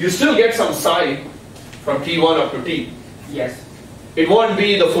 You still get some psi from T1 up to T. Yes. It won't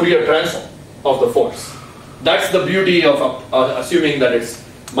be the Fourier transform of the force. That's the beauty of assuming that it's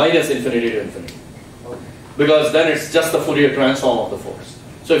minus infinity to infinity. Okay. Because then it's just the Fourier transform of the force.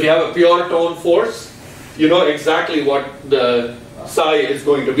 So if you have a pure tone force, you know exactly what the psi is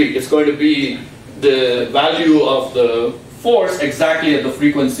going to be. It's going to be the value of the force exactly at the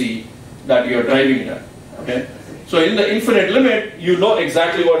frequency that you're driving it at. Okay? So in the infinite limit, you know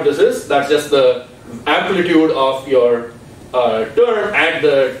exactly what this is. That's just the amplitude of your term at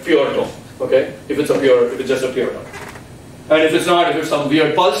the pure tone. Okay, if it's just a pure tone, and if it's not, if it's some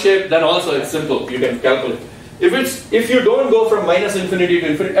weird pulse shape, then also it's simple. You can calculate. If you don't go from minus infinity to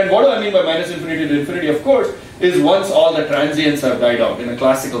infinity, and what do I mean by minus infinity to infinity? Of course, is once all the transients have died out in a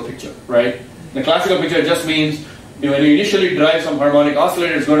classical picture, right? In a classical picture, it just means when you initially drive some harmonic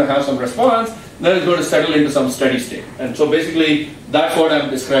oscillator, it's going to have some response, then it's going to settle into some steady state. And so basically, that's what I'm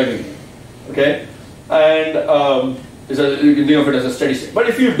describing here, okay? And you can think of it as a steady state. But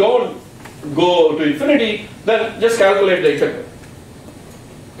if you don't go to infinity, then just calculate the integral.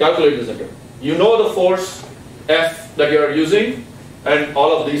 Calculate this integral. You know the force F that you're using, and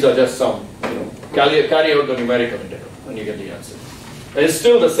all of these are just some, carry out the numerical integral, and you get the answer. And it's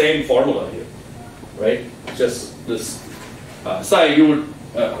still the same formula here, right? Just this psi you would,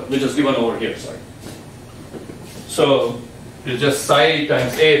 which is given over here, sorry. So it's just psi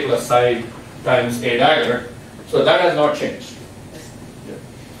times A plus psi times A dagger. So that has not changed. Yeah.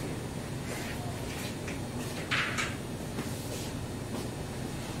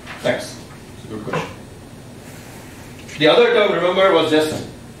 Thanks. It's a good question. The other term, remember, was just,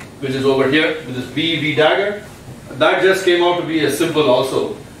 which is over here, which is B dagger. That just came out to be a simple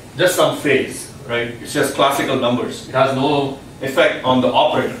also, just some phase, right? It's just classical numbers. It has no effect on the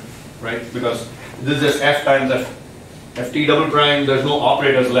operator, right? Because this is just F times Ft double prime, there's no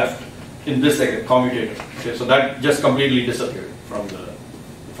operators left in this commutator. Okay, so that just completely disappeared from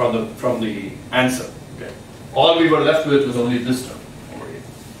the answer. Okay. All we were left with was only this term over here.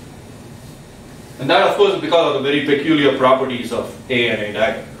 And that, of course, is because of the very peculiar properties of A and A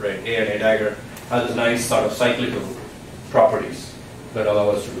dagger, right? A and A dagger has this nice sort of cyclical properties that allow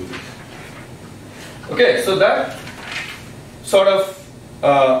us to do this. Okay, so that sort of,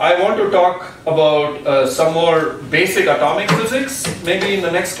 I want to talk about some more basic atomic physics, maybe in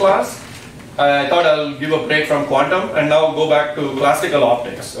the next class. I thought I'll give a break from quantum and now go back to classical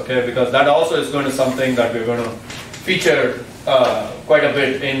optics, okay? Because that also is going to something that we're going to feature quite a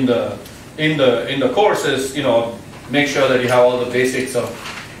bit in the courses. Make sure that you have all the basics of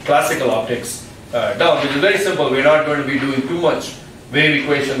classical optics down, which is very simple. We're not going to be doing too much wave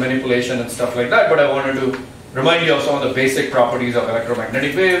equation manipulation and stuff like that, but I wanted to remind you of some of the basic properties of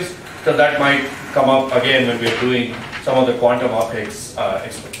electromagnetic waves, because that might come up again when we're doing some of the quantum optics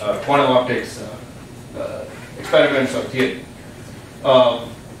experiments or theory.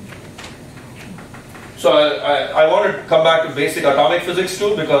 So I want to come back to basic atomic physics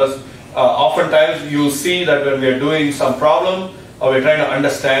too, because oftentimes you'll see that when we're doing some problem or we're trying to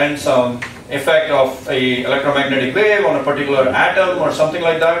understand some effect of an electromagnetic wave on a particular atom or something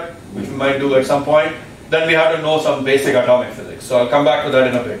like that, which we might do at some point, then we have to know some basic atomic physics. So I'll come back to that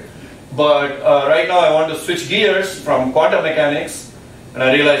in a bit. But right now I want to switch gears from quantum mechanics, and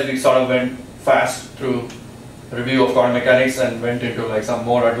I realized we sort of went fast through review of quantum mechanics and went into like some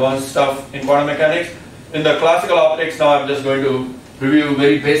more advanced stuff in quantum mechanics. In the classical optics now I'm just going to review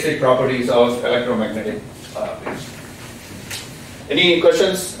very basic properties of electromagnetic waves. Any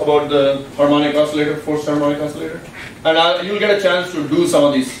questions about the harmonic oscillator, forced harmonic oscillator? And you'll get a chance to do some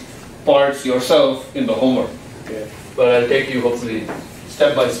of these parts yourself in the homework. Okay. But I'll take you hopefully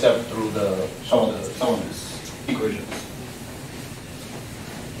step by step through some of these equations.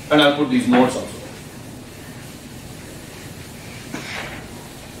 And I'll put these notes also.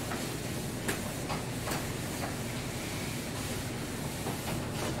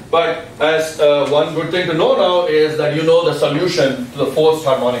 But as one good thing to know now is that you know the solution to the forced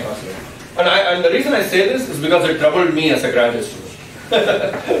harmonic oscillator. And the reason I say this is because it troubled me as a graduate student.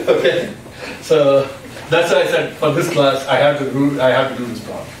 Okay, so that's why I said for this class I have to do this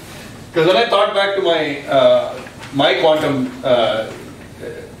problem. Because when I thought back to my quantum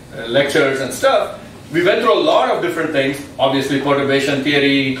lectures and stuff, we went through a lot of different things. Obviously, perturbation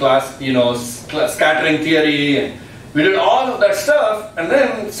theory, scattering theory, and we did all of that stuff. And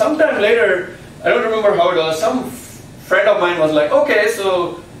then sometime later, I don't remember how it was. Some friend of mine was like, "Okay,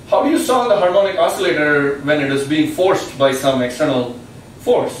 so how do you solve the harmonic oscillator when it is being forced by some external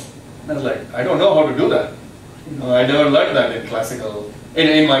force?" And I was like, "I don't know how to do that. I never learned that in classical,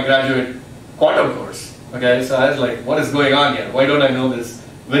 in my graduate quantum course." Okay, so I was like, "What is going on here? Why don't I know this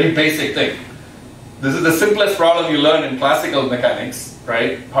very basic thing?" This is the simplest problem you learn in classical mechanics,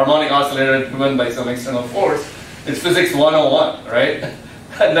 right? Harmonic oscillator driven by some external force. It's physics 101, right?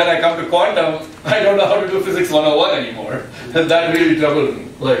 And then I come to quantum, I don't know how to do physics 101 anymore. And that really troubled me.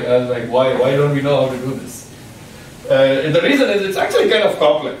 Like, I was like, why don't we know how to do this? And the reason is it's actually kind of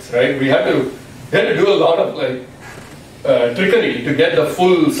complex, right? We had to do a lot of trickery to get the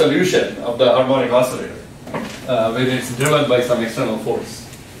full solution of the harmonic oscillator when it's driven by some external force.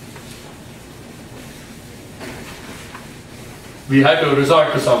 We had to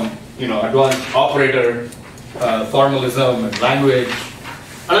resort to some, advanced operator formalism and language.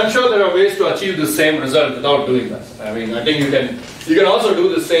 And I'm sure there are ways to achieve the same result without doing that. I mean, I think you can You can also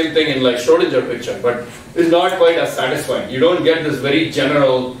do the same thing in like Schrodinger picture, but it's not quite as satisfying. You don't get this very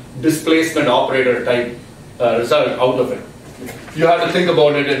general displacement operator type result out of it. You have to think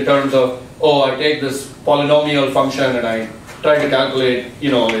about it in terms of, oh, I take this polynomial function and I try to calculate,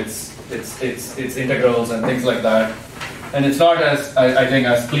 you know, its integrals and things like that. And it's not as, I think,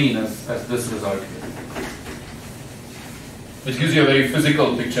 as clean as this result here, which gives you a very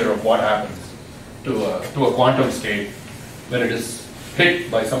physical picture of what happens to a quantum state when it is hit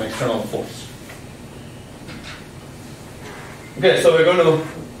by some external force. Okay, so we're going to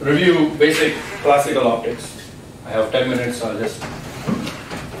review basic classical optics. I have 10 minutes, so I'll just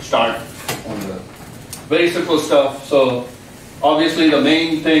start on the very simple stuff. So obviously the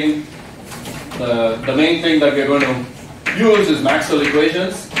main thing that we're going to use is Maxwell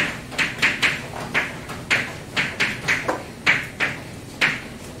equations.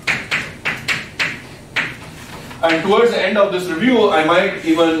 And towards the end of this review, I might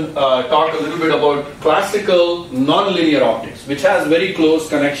even talk a little bit about classical nonlinear optics, which has very close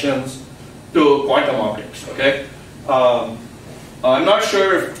connections to quantum optics. Okay, I'm not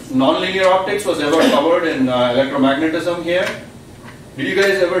sure if nonlinear optics was ever covered in electromagnetism here. Did you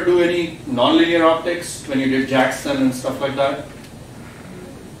guys ever do any nonlinear optics when you did Jackson and stuff like that?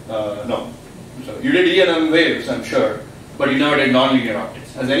 No. So you did E and M waves, I'm sure, but you never did nonlinear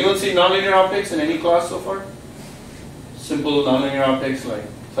optics. Has anyone seen nonlinear optics in any class so far? Simple nonlinear optics like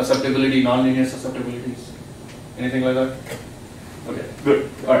susceptibility, nonlinear susceptibilities, anything like that? Okay, good.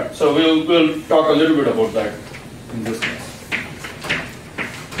 All right, so we'll talk a little bit about that in this class.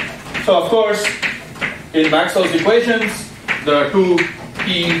 So of course, in Maxwell's equations, there are two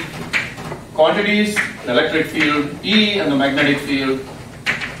key quantities: an electric field E and the magnetic field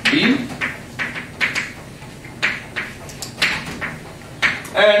B.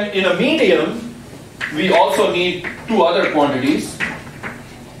 And in a medium, we also need two other quantities,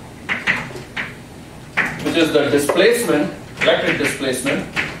 which is the displacement, electric displacement,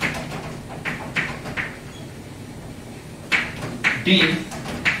 D,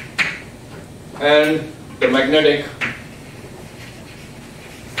 and the magnetic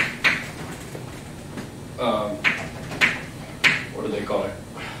what do they call it?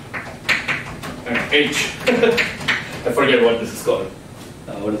 An H. I forget what this is called.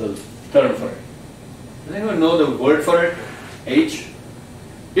 What is the term for it? Does anyone know the word for it? H?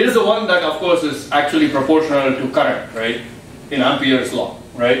 It is the one that, of course, is actually proportional to current, right? In Ampere's law,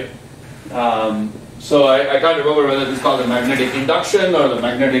 right? So I can't remember whether it's called the magnetic induction or the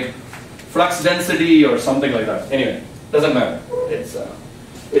magnetic flux density or something like that. Anyway, doesn't matter. It's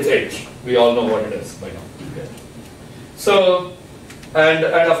H. We all know what it is by now. Okay. So, and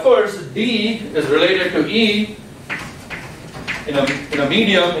of course, D is related to E in a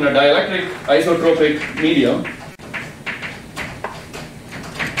medium, in a dielectric isotropic medium.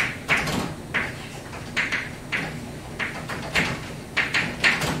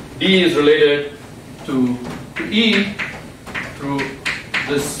 D is related to E through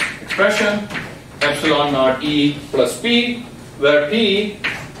this expression, epsilon naught E plus P, where P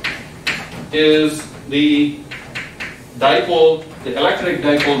is the dipole, the electric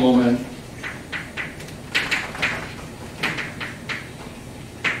dipole moment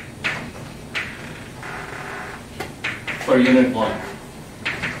per unit volume.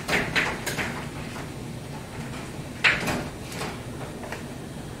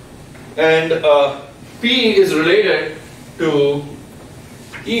 And P is related to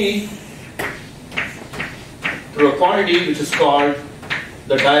E through a quantity which is called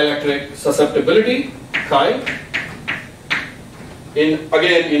the dielectric susceptibility, chi.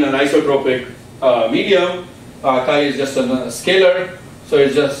 Again, in an isotropic medium, chi is just a scalar, so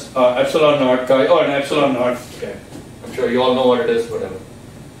it's just epsilon naught chi, or an epsilon naught. Okay, I'm sure you all know what it is, whatever.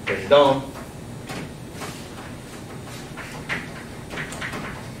 Write it down.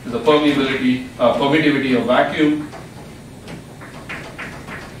 The permittivity of vacuum.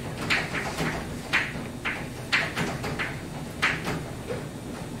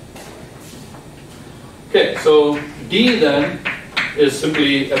 Okay, so D then is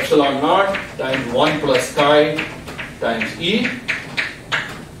simply epsilon naught times 1 plus chi times E.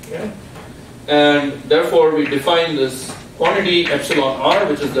 Okay. And therefore we define this quantity epsilon r,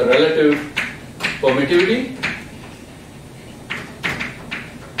 which is the relative permittivity.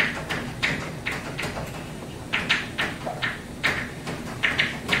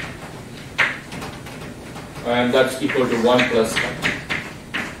 And that's equal to 1 plus chi.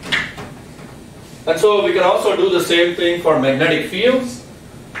 And so we can also do the same thing for magnetic fields.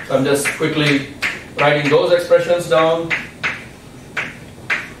 So I'm just quickly writing those expressions down.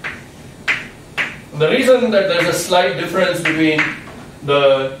 The reason that there's a slight difference between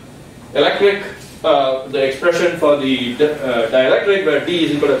the electric, the expression for the dielectric, where D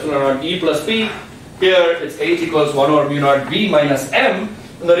is equal to epsilon naught E plus P, here it's H equals 1 over mu naught B minus M.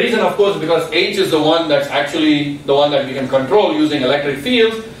 And the reason, of course, because H is the one that's actually the one that we can control using electric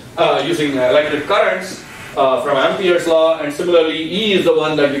fields, using electric currents from Ampere's law, and similarly E is the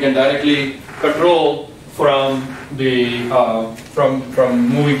one that we can directly control from the from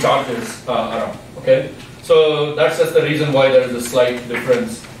moving charges around. Okay, so that's just the reason why there is a slight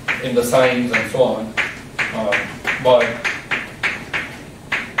difference in the signs and so on. But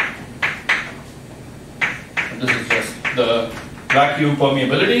this is just the vacuum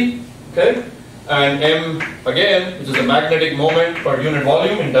permeability. Okay, and M again, which is a magnetic moment per unit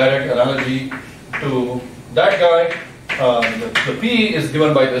volume in direct analogy to that guy. The P is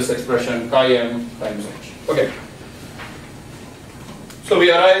given by this expression chi M times H. Okay. So we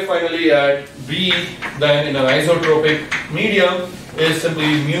arrive finally at B then in an isotropic medium is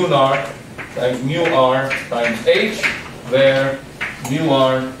simply mu naught times mu R times H, where mu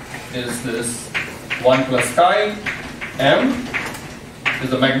R is this 1 plus chi M is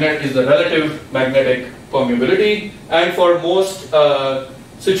the relative magnetic permeability, and for most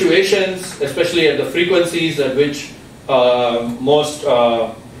situations, especially at the frequencies at which most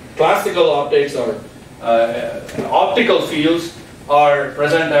classical optics or optical fields are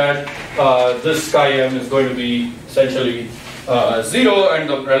present at, this chi M is going to be essentially 0, and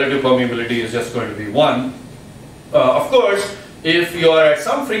the relative permeability is just going to be 1. Of course, if you are at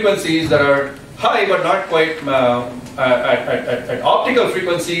some frequencies that are high but not quite at optical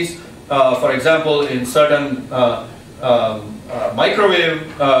frequencies, for example, in certain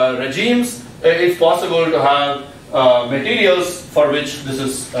microwave regimes, it's possible to have materials for which this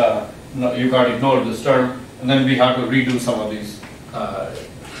is, you can't ignore this term, and then we have to redo some of these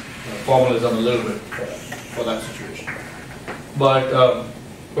formalism a little bit for that situation. But,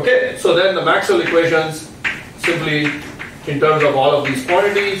 okay, so then the Maxwell equations simply, in terms of all of these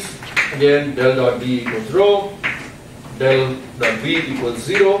quantities, again, del dot D equals rho, del dot V equals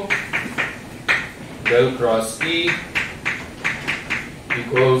 0, del cross E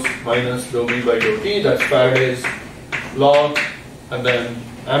equals minus dou V by dou T, that's Faraday's law, and then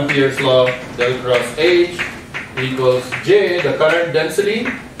Ampere's law, del cross H equals J, the current density,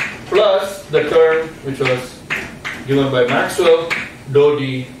 plus the term which was given by Maxwell, dou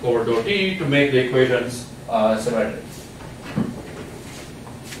D over dou T, to make the equations symmetric.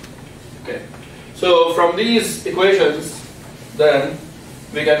 Okay, so from these equations, then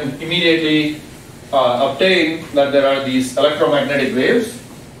we can immediately obtain that there are these electromagnetic waves.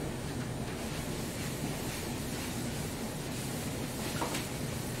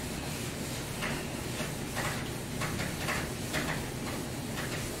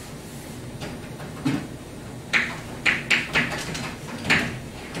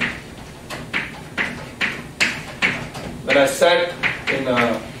 When I said in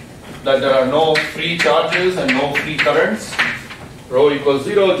that there are no free charges and no free currents, rho equals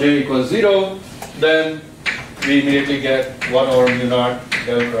 0, J equals 0, then we immediately get 1 over mu naught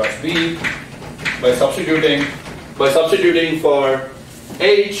del cross B by substituting for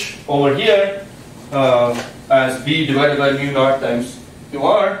H over here as B divided by mu naught times mu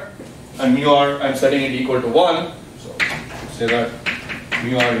R, and mu R I'm setting it equal to 1, so say that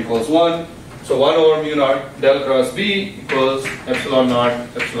mu R equals 1. So 1 over mu naught del cross B equals epsilon naught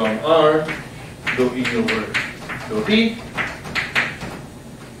epsilon R dou E over dou T,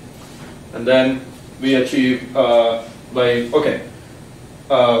 and then we achieve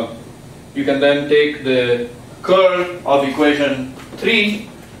you can then take the curl of equation 3,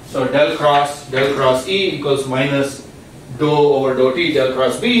 so del cross E equals minus dou over dou T del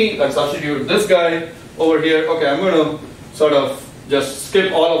cross B, and substitute this guy over here. Okay, I'm going to sort of just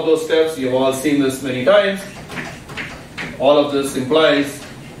skip all of those steps. You've all seen this many times. All of this implies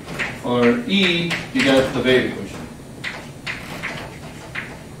for E, you get the wave equation.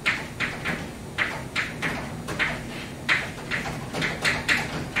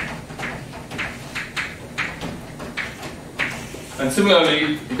 And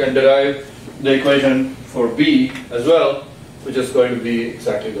similarly, you can derive the equation for B as well, which is going to be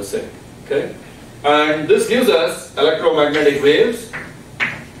exactly the same. Okay? And this gives us electromagnetic waves,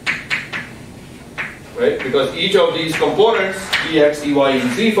 right? Because each of these components, Ex, Ey,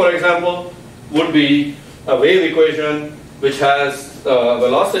 and Z, for example, would be a wave equation which has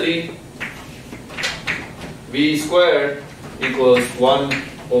velocity v squared equals 1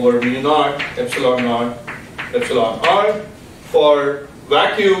 over mu naught epsilon r. For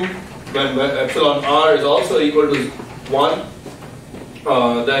vacuum, when epsilon r is also equal to 1,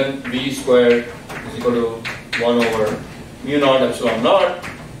 then v squared is equal to 1 over mu naught epsilon naught,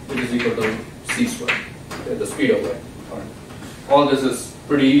 which is equal to c squared, okay, the speed of light. All this is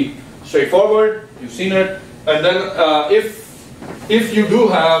pretty straightforward. You've seen it. And then if you do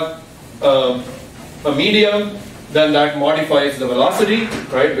have a medium, then that modifies the velocity,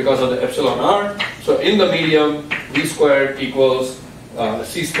 right, because of the epsilon r. So in the medium, v squared equals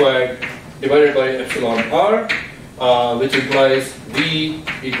c squared divided by epsilon r, which implies v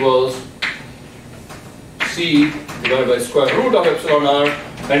equals c divided by square root of epsilon r.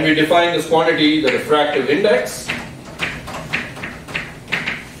 And we define this quantity, the refractive index,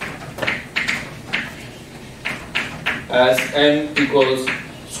 as n equals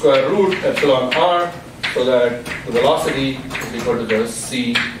square root epsilon r, so that the velocity is equal to the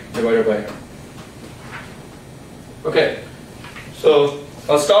c divided by r. Okay, so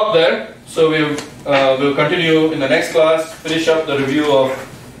I'll stop there. So we'll continue in the next class, finish up the review of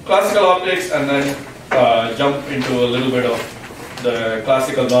classical optics, and then jump into a little bit of the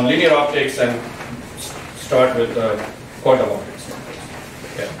classical nonlinear optics and start with quantum optics.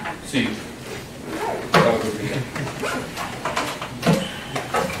 Okay, see you. Have a good weekend.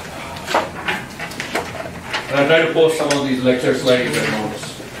 And I try to post some of these lecture slides and notes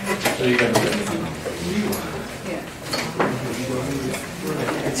so you can look at them.